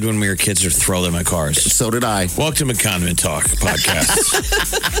 All we did when we were kids was throw them at cars. So did I. Welcome to Condiment Talk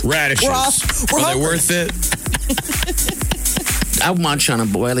podcast. Radishes. We're Are they worth it? I'll munch on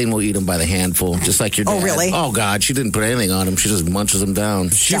them. Eileen will eat them by the handful, just like your dad. Oh, really? Oh, God. She didn't put anything on them. She just munches them down.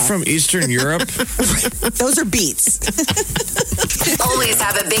 She from Eastern Europe? Those are beets. Always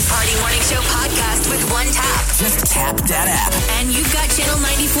have a Big Party Morning Show podcast with one tap. Just tap that app. And you've got Channel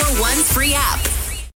 94.1's free app.